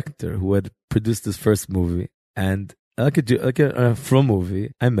director who had produced his first movie, and like a from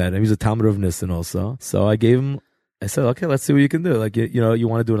movie. I met him. He's a Talmud of Nissen also. So I said, okay, let's see what you can do. Like, you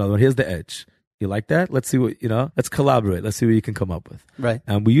want to do another one. Here's The Edge. You like that? Let's see what, let's collaborate. Let's see what you can come up with. Right.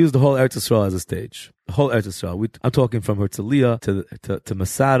 And we used the whole Eretz Yisrael as a stage. The whole Eretz Yisrael. I'm talking from Herzliya to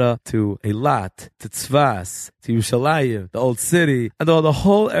Masada, to Eilat, to Tzfas, to Yerushalayim, the old city. And the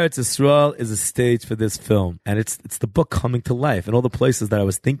whole Eretz Yisrael is a stage for this film. And it's the book coming to life. And all the places that I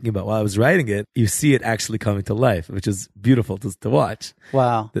was thinking about while I was writing it, you see it actually coming to life, which is beautiful to watch.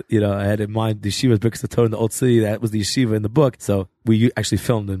 Wow. I had in mind the yeshiva's Birkas Torah in the old city. That was the yeshiva in the book. So we actually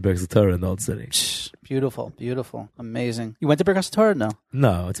filmed in Birkas Torah in the old city. Beautiful, beautiful, amazing. You went to Birkas Torah?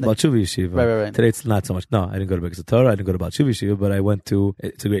 No, it's about Tshuva Yeshiva. Right. Today it's not so much. No, I didn't go to Birkas Torah. I didn't go to Baal Tshuva Yeshiva, but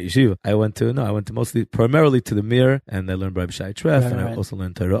it's a great yeshiva. I went to primarily to the Mir, and I learned Rabbi Shai Treff, and I also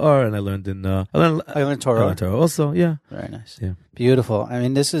learned Torah Or, and I learned I learned Torah. I learned Torah also, yeah. Very nice. Yeah. Beautiful. I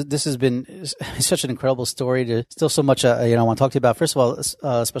mean, this has been such an incredible story. Still so much, I want to talk to you about. First of all,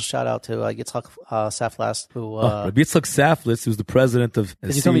 a special shout out to Yitzhak Saflas, who Rabbi Yitzhak Saflas, who's the president of the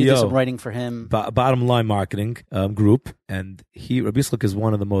CEO. You told me you did some writing for him. Bottom Line Marketing Group, and Rabbi Yitzhak is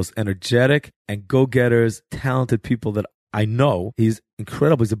one of the most energetic and go-getters, talented people that I know. He's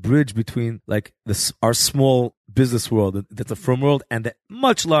incredible. He's a bridge between our small business world, that's a firm world, and the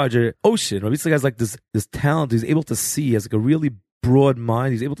much larger ocean. Rabbi Yitzhak has this talent. He's able to see. He has a really broad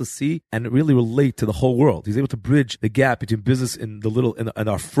mind. He's able to see and really relate to the whole world. He's able to bridge the gap between business in in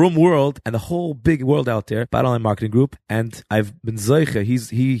our firm world and the whole big world out there. Bottom Line Marketing Group. And I've been zeicha.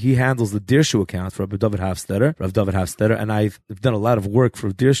 He handles the Dirshu account for Rav David Hafstadter, and I've done a lot of work for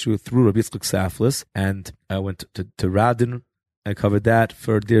Dirshu through Rabbi Yitzchak Saflis. And I went to Radin I covered that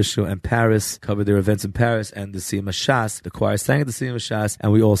for Dirshu and Paris, covered their events in Paris and the Siyum Shas. The choir sang at the Siyum Shas,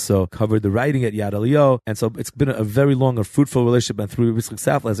 and we also covered the writing at Yad Aliyah. And so it's been a very long and fruitful relationship. And through Rabbi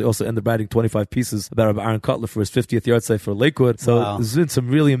Saflas, I also ended up writing 25 pieces about Rabbi Aaron Kotler for his 50th yard site for Lakewood. So there's been some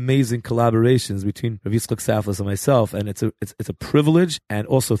really amazing collaborations between Rabbi Saflas and myself, and it's a privilege. And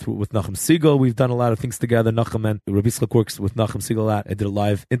also with Nachum Siegel, we've done a lot of things together. Nachum and Rabbi Yitzchak works with Nachum Siegel a lot. I did a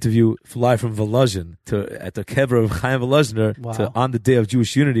live interview live from Volozhin at the kever of Chaim Volozhiner on the Day of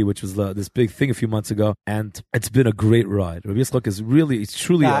Jewish Unity, which was this big thing a few months ago, and it's been a great ride. Rabbi Yitzchak is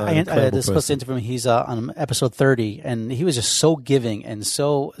truly an incredible person. Supposed to interview him. He's on episode 30, and he was just so giving and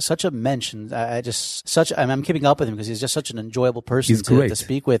such a mention. I'm keeping up with him because he's just such an enjoyable person to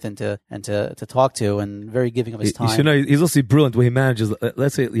speak with and to talk to, and very giving of his time. He's also brilliant when he manages.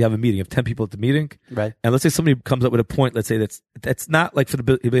 Let's say you have a meeting, you have 10 people at the meeting, right? And let's say somebody comes up with a point. Let's say that's not like for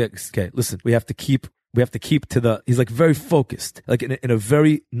the. He'll be like, okay, listen, we have to keep to the, he's like very focused, like in a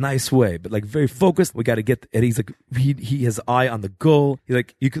very nice way, but like very focused. We got to get, and he's like, he has eye on the goal. He's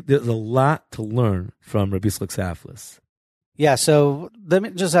like, there's a lot to learn from Rabbi Yitzchak Saflas. Yeah, so let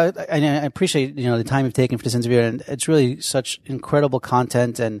me just, I appreciate, the time you've taken for this interview, and it's really such incredible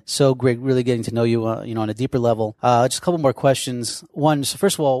content and so great really getting to know you, on a deeper level. Just a couple more questions. One, so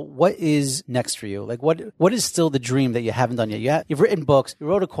first of all, what is next for you? Like what is still the dream that you haven't done yet? You've written books, you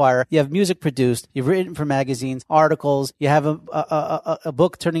wrote a choir, you have music produced, you've written for magazines, articles, you have a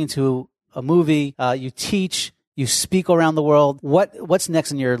book turning into a movie, you teach, you speak around the world. What's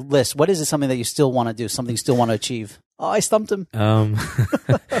next on your list? What is it, something that you still want to do, something you still want to achieve? Oh, I stumped him.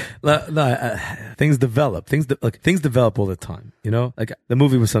 Things develop. Things develop all the time. Like the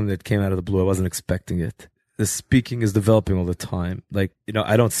movie was something that came out of the blue. I wasn't expecting it. The speaking is developing all the time. Like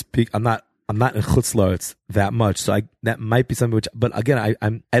I don't speak. I'm not in Chutz La'aretz that much. So that might be something which. But again,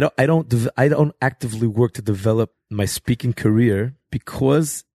 I don't actively work to develop my speaking career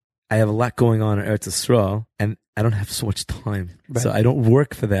because I have a lot going on in Eretz Yisrael, and I don't have so much time. Right. So I don't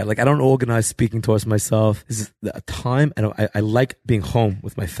work for that. Like I don't organize speaking towards myself. This is a time, and I like being home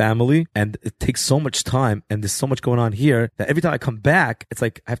with my family, and it takes so much time, and there's so much going on here that every time I come back, it's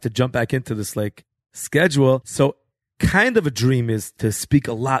like I have to jump back into this like schedule. So kind of a dream is to speak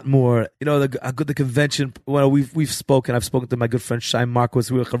a lot more. The convention. Well, we've spoken. I've spoken to my good friend Shai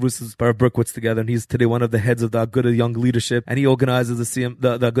Marcos. We were Chavrus's Bar Berkowitz together, and he's today one of the heads of the Aguda Young Leadership, and he organizes the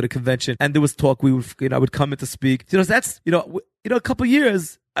Aguda convention. And there was talk. I would come in to speak. That's a couple of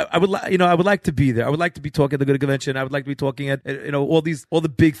years. I would like to be there. I would like to be talking at the Aguda convention. I would like to be talking at all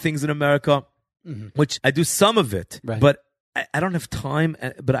the big things in America, which I do some of it, right. But I don't have time,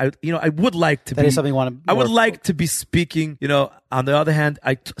 but I would like to. That is something you want to. I would like to be speaking. On the other hand,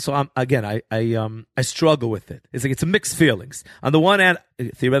 I struggle with it. It's like it's a mixed feelings. On the one hand,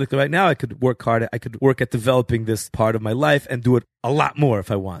 theoretically, right now I could work hard. I could work at developing this part of my life and do it a lot more if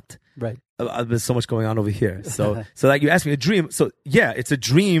I want. Right. There's so much going on over here. So like you asked me a dream. So yeah, it's a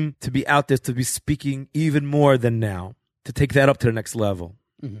dream to be out there, to be speaking even more than now, to take that up to the next level.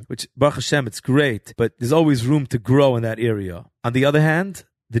 Mm-hmm. Which, Baruch Hashem, it's great, but there's always room to grow in that area. On the other hand,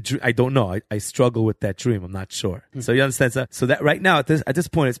 I don't know. I struggle with that dream. I'm not sure. Mm-hmm. So you understand? So that right now, at this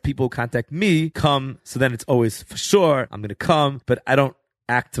point, it's people contact me, come. So then it's always for sure, I'm going to come, but I don't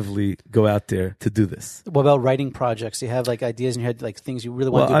actively go out there to do this. What about writing projects? Do you have like ideas in your head, like things you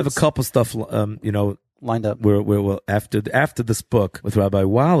really want to do? Well, I have a couple stuff, lined up. We're after this book with Rabbi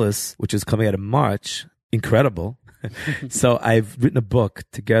Wallace, which is coming out in March, incredible. So I've written a book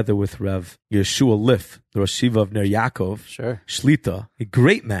together with Rav Yeshua Liff, the Rosh Yeshiva of Ner Yaakov, sure, Shlita, a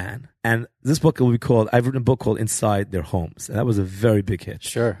great man. And this book will be called, I've written a book called Inside Their Homes. And that was a very big hit.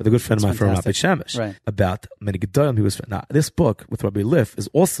 Sure. With a good friend of mine from Rabbi Shemesh. Right. About many Gedolim he was. Now, this book with Rabbi Liff is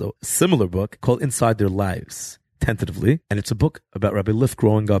also a similar book called Inside Their Lives. Tentatively, and it's a book about Rabbi Liff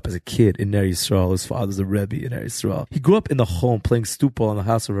growing up as a kid in Ner Yisrael. His father's a Rabbi in Ner Yisrael. He grew up in the home playing stupol on the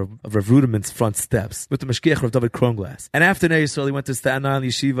house of Rav Ruderman's front steps with the Mashgiach of David Kronglass. And after Ner Yisrael, he went to Staten Island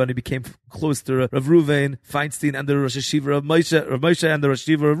Yeshiva, and he became close to Rav Ruvain Feinstein and the Rosh Yeshiva of Moshe. Rav Moshe and the Rosh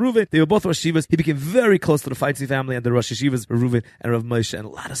Yeshiva of Ruvain. They were both Rosh Yeshivas. He became very close to the Feinstein family and the Rosh Yeshivas of Ruvain and Rav Moshe. And a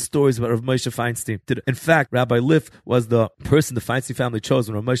lot of stories about Rav Moshe Feinstein. In fact, Rabbi Liff was the person the Feinstein family chose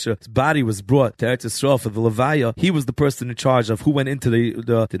when Rav Moshe's body was brought to Eretz Yisrael for the Levaya. He was the person in charge of who went into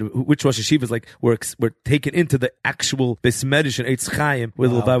which Rosh Yeshivas were taken into the actual Beis Medrash in Eitz Chaim where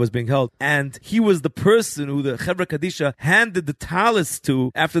the Levi was being held, and he was the person who the Chevra Kadisha handed the talis to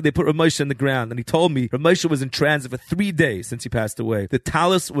after they put Rav Moshe in the ground. And he told me Rav Moshe was in transit for 3 days since he passed away. The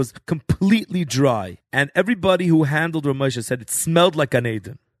talis was completely dry, and everybody who handled Rav Moshe said it smelled like Gan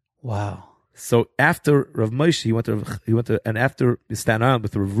Eden. Wow. So after Rav Moshe, he went to, and after Staten Island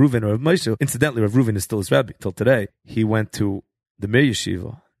with Rav Reuven or Rav Moshe, incidentally, Rav Reuven is still his Rabbi till today. He went to the Mir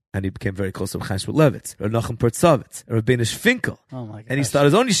Yeshiva. And he became very close to Chaim Shmulevitz, Rav Nachman Pertzovitz, Rav Beinish Finkel. Oh my God! And he started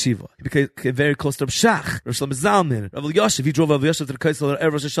his own yeshiva. He became very close to Rav Shach, Rav Shlomo Zalman, Rav Elyashiv. He drove Rav Elyashiv to the Kaisel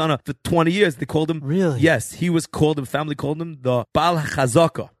Erev Rosh Hashanah for 20 years. They called him. Really? Yes, he was called him. Family called him the Baal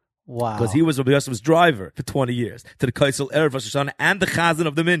HaChazaka. Wow! Because he was Rav Elyashiv's driver for 20 years to the Kaisel Erev Rosh Hashanah and the Chazan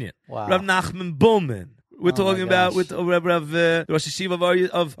of the Minyan. Wow! Rav Nachman Bullman. We're talking about with Rav Rosh Hashiva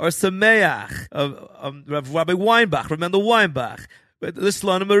of Ar Sameach, of Rabbi Weinbach, Rav Mendel Weinbach.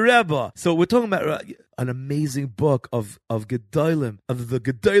 So we're talking about an amazing book of Gedolim, of the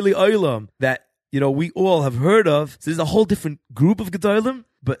Gedolei Olam that, we all have heard of. So there's a whole different group of Gedolim,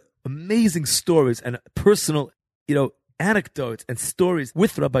 but amazing stories and personal, anecdotes and stories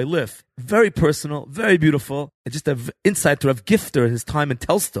with Rabbi Liff. Very personal, very beautiful, and just an insight to Rav Gifter in his time in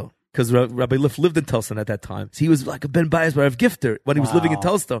Telstow. Because Rabbi Liff lived in Telstow at that time. So he was like a Ben Bias by Rav Gifter when he was living in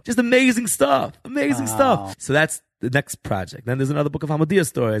Telstow. Just amazing stuff. Amazing stuff. So that's the next project. Then there's another book of Hamadiyah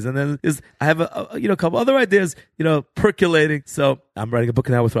stories. And then I have a couple other ideas, percolating. So I'm writing a book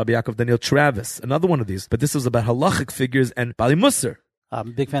now with Rabbi Yaakov Daniel Travis, another one of these. But this was about halachic figures and Bali Musar. I'm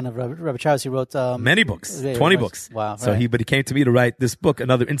a big fan of Rabbi Travis. He wrote many books, 20 books. Wow. So he came to me to write this book,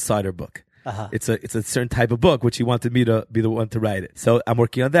 another insider book. It's a certain type of book which he wanted me to be the one to write it. So I'm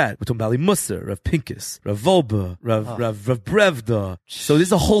working on that. We're talking Bali Musar, Rav Pincus, Rav Volba, Rav Brevda. So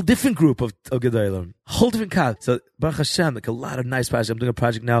there's a whole different group of Gedolim, a whole different kind. So Baruch Hashem, like a lot of nice projects. I'm doing a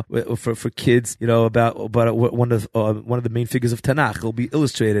project now for kids, about one of the main figures of Tanakh. It'll be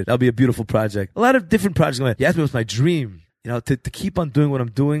illustrated. That'll be a beautiful project. A lot of different projects. You asked me what's my dream. To keep on doing what I'm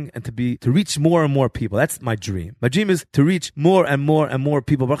doing and to reach more and more people. That's my dream. My dream is to reach more and more and more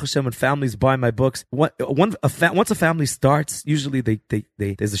people. Baruch Hashem, when families buy my books, once a family starts, usually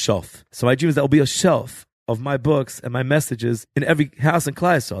there's a shelf. So my dream is that will be a shelf of my books and my messages in every house in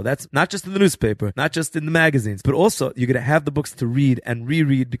Klal Yisrael. That's not just in the newspaper, not just in the magazines, but also you're going to have the books to read and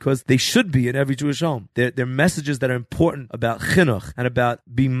reread because they should be in every Jewish home. They're messages that are important about chinuch and about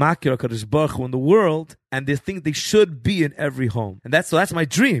being makir HaKadosh Baruch Hu in the world, and they think they should be in every home. And that's my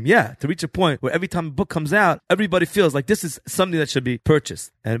dream, to reach a point where every time a book comes out, everybody feels like this is something that should be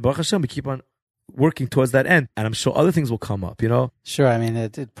purchased. And Baruch Hashem, we keep on working towards that end, and I'm sure other things will come up. Sure. I mean,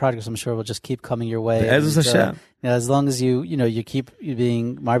 projects I'm sure will just keep coming your way. Hashem. As long as you keep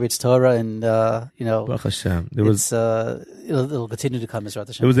being Marbitz Torah, and Baruch Hashem, it'll continue to come. Hashem.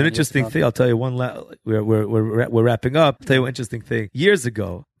 There was an interesting thing. I'll tell you one. We're wrapping up. I'll tell you one interesting thing. Years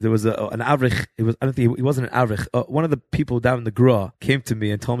ago, there was an avrich. He wasn't an avrich. One of the people down in the Gra came to me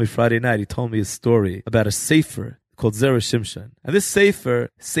and told me Friday night. He told me a story about a sefer called Zera Shimshon. And this sefer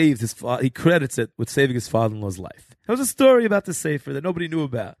saved he credits it with saving his father-in-law's life. There was a story about the sefer that nobody knew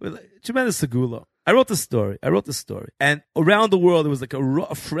about. Tremendous segula. I wrote the story. And around the world, there was like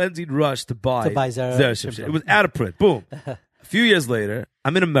a frenzied rush to buy Zera Shimshon. It was out of print. Boom. A few years later,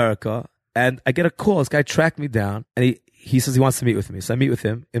 I'm in America, and I get a call. This guy tracked me down, and he says he wants to meet with me. So I meet with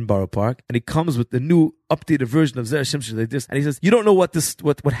him in Borough Park, and he comes with the new updated version of Zera Shimshon like this. And he says, you don't know what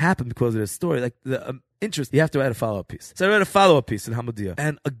happened because of this story. Like the interest, you have to write a follow-up piece. So I wrote a follow-up piece in Hamadiyah.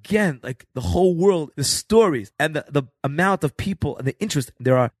 And again, like the whole world, the stories and the amount of people and the interest.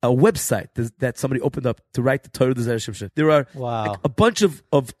 There are a website that somebody opened up to write the Torah of the Zera Shimshon. There are like a bunch of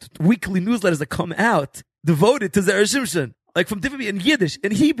weekly newsletters that come out devoted to Zera Shimshon. Like from different in Yiddish,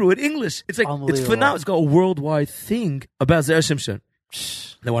 in Hebrew, in English. It's like it's phenomenal. It's got a worldwide thing about Zera Shimshon.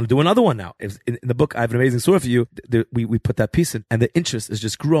 They want to do another one now. In the book, I have an amazing story for you. We put that piece in, and the interest is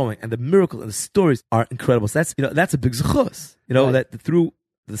just growing, and the miracles and the stories are incredible. So that's a big zechus. That through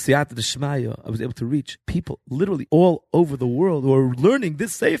the Siyata D'Shmaya, I was able to reach people literally all over the world who are learning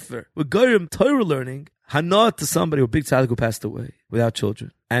this sefer. We're Goyim Torah learning. Hana to somebody who big tzaddik who passed away without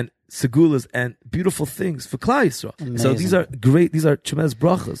children. And segulas and beautiful things for Klal Yisrael. Amazing. So these are great. These are tremendous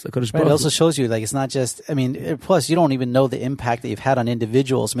brachas. Right. It also shows you it's not just. I mean, plus you don't even know the impact that you've had on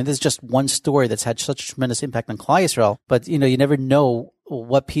individuals. I mean, this is just one story that's had such a tremendous impact on Klal Yisrael. But you never know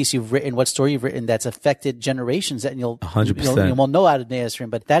what piece you've written, what story you've written that's affected generations, and you'll 100%. You'll know out of Ne'asrim.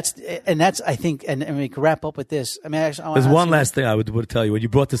 But that's I think, and we can wrap up with this. I mean, there's one last thing I would tell you. When you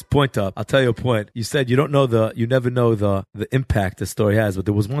brought this point up, I'll tell you a point. You said you never know the impact the story has. But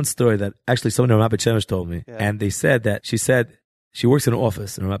there was one story that actually someone in Rabbi Shemesh told me, and they said that she works in an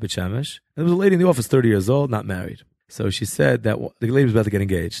office in Rabbi Shemesh. There was a lady in the office, 30 years old, not married. So she said that the lady was about to get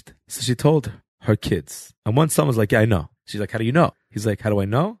engaged. So she told her kids, and one son was like, "Yeah, I know." She's like, "How do you know?" He's like, "How do I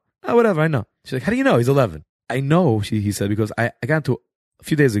know?" "Oh, whatever, I know." She's like, "How do you know?" He's 11. "I know," he said, "because I got into a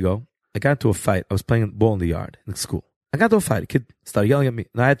few days ago. I got into a fight. I was playing ball in the yard in school. I got into a fight. A kid started yelling at me,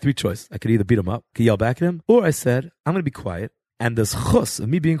 and I had three choices. I could either beat him up, could yell back at him, or I said, I'm going to be quiet, And the chus of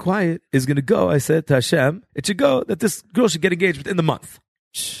me being quiet is going to go, I said to Hashem, it should go that this girl should get engaged within the month.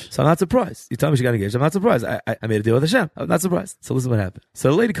 So I'm not surprised. You tell me she got engaged. I'm not surprised. I made a deal with Hashem. I'm not surprised. So listen what happened. So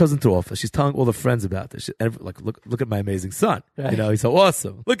the lady comes into her office. She's telling all the friends about this. Look at my amazing son. Right. He's so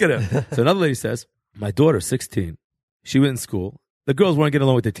awesome. Look at him. So another lady says, my daughter, 16, she went in school. The girls weren't getting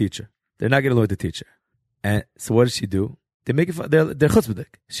along with their teacher. They're not getting along with the teacher. And so what does she do? They make it. They're chutzpahdik.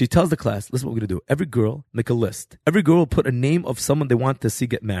 She tells the class, listen what we're going to do. Every girl, make a list. Every girl will put a name of someone they want to see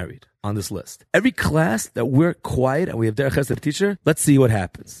get married on this list. Every class that we're quiet and we have derech chesed the teacher, let's see what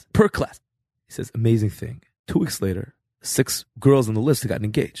happens. Per class. He says, amazing thing. 2 weeks later, 6 girls on the list got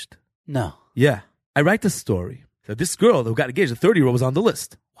engaged. No. Yeah. I write this story. So this girl who got engaged, the 30-year-old, was on the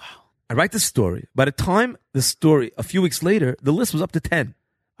list. Wow. I write this story. By the time the story, a few weeks later, the list was up to 10.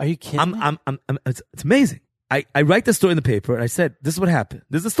 Are you kidding me? It's amazing. I write the story in the paper, and I said, this is what happened.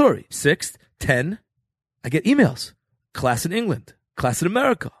 This is the story. 6, 10, I get emails. Class in England, class in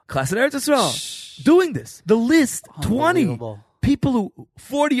America, class in Eretz Yisrael, doing this. The list, 20 people who,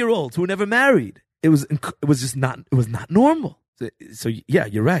 40-year-olds who were never married. It was just not normal. So yeah,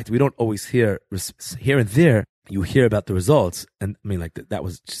 you're right. We don't always hear here and there. You hear about the results, and I mean, like that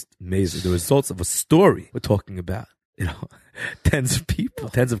was just amazing. The results of a story we're talking about. Tens of people,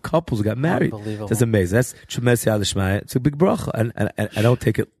 tens of couples who got married. Unbelievable. That's amazing. That's tremendous yad l'shmaya. It's a big bracha, and I don't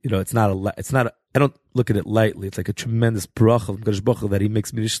take it. I don't look at it lightly. It's like a tremendous bracha of Kadosh Baruch Hu that He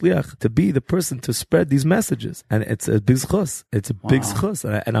makes me the shliach to be the person to spread these messages, and it's a big zchus. It's a big zchus,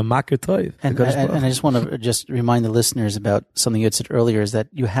 and I'm makir toiv. And I just want to just remind the listeners about something you had said earlier: is that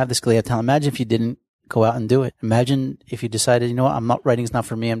you have this Gilei talent. Imagine if you didn't go out and do it. Imagine if you decided, you know what, writing's not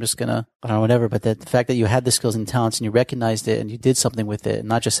for me. I'm just gonna, I don't know, whatever. But the fact that you had the skills and talents and you recognized it and you did something with it, and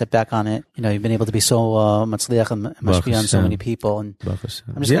not just set back on it. You've been able to be so matzliach and mashpia on so many people. And I'm just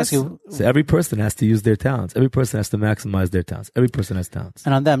gonna ask you. So every person has to use their talents. Every person has to maximize their talents. Every person has talents.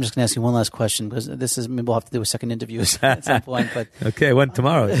 And on that, I'm just gonna ask you one last question, because maybe we'll have to do a second interview at some point. But okay, when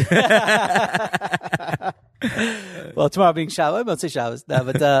tomorrow? Well, tomorrow being Shabbos, I won't say Shabbos. No,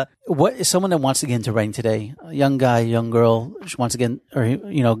 but what is someone that wants to get into writing today? A young guy, young girl, wants to get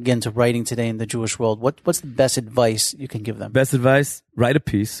into writing today in the Jewish world. What's the best advice you can give them? Best advice: write a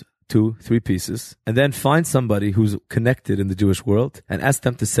piece, 2, 3 pieces, and then find somebody who's connected in the Jewish world and ask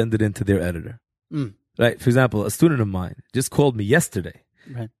them to send it in to their editor. Right? For example, a student of mine just called me yesterday.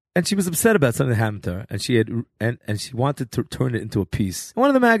 Right. And she was upset about something that happened to her, and she wanted to turn it into a piece in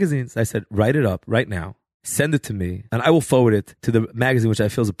one of the magazines. I said, write it up right now. Send it to me, and I will forward it to the magazine which I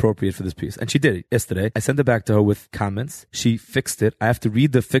feel is appropriate for this piece. And she did it yesterday. I sent it back to her with comments. She fixed it. I have to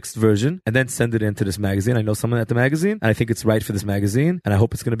read the fixed version and then send it into this magazine. I know someone at the magazine, and I think it's right for this magazine, and I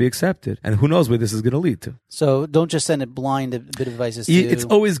hope it's going to be accepted. And who knows where this is going to lead to. So don't just send it blind. A bit of advice is it's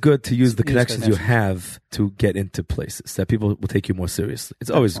always good to use the connections you have to get into places that people will take you more seriously.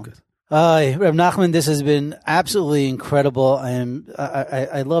 It's always good. Rabbi Nachman, this has been absolutely incredible.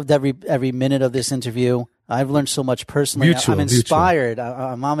 I loved every minute of this interview. I've learned so much personally. I'm inspired.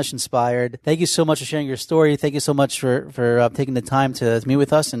 I'm mamish inspired. Thank you so much for sharing your story. Thank you so much for taking the time to meet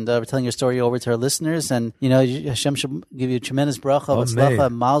with us and telling your story over to our listeners. And Hashem should give you a tremendous bracha, v'atzlacha,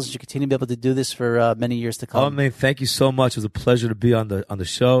 and miles that you continue to be able to do this for many years to come. Man, thank you so much. It was a pleasure to be on the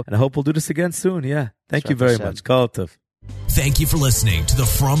show, and I hope we'll do this again soon. Yeah, thank you very much. Kol tov. Thank you for listening to the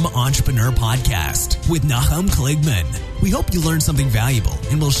From Entrepreneur Podcast with Nachman Kligman. We hope you learned something valuable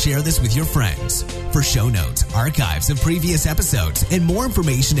and will share this with your friends. For show notes, archives of previous episodes, and more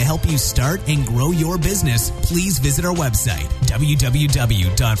information to help you start and grow your business, please visit our website,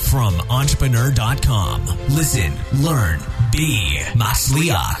 www.fromentrepreneur.com. Listen, learn, be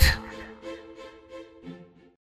Matzliach.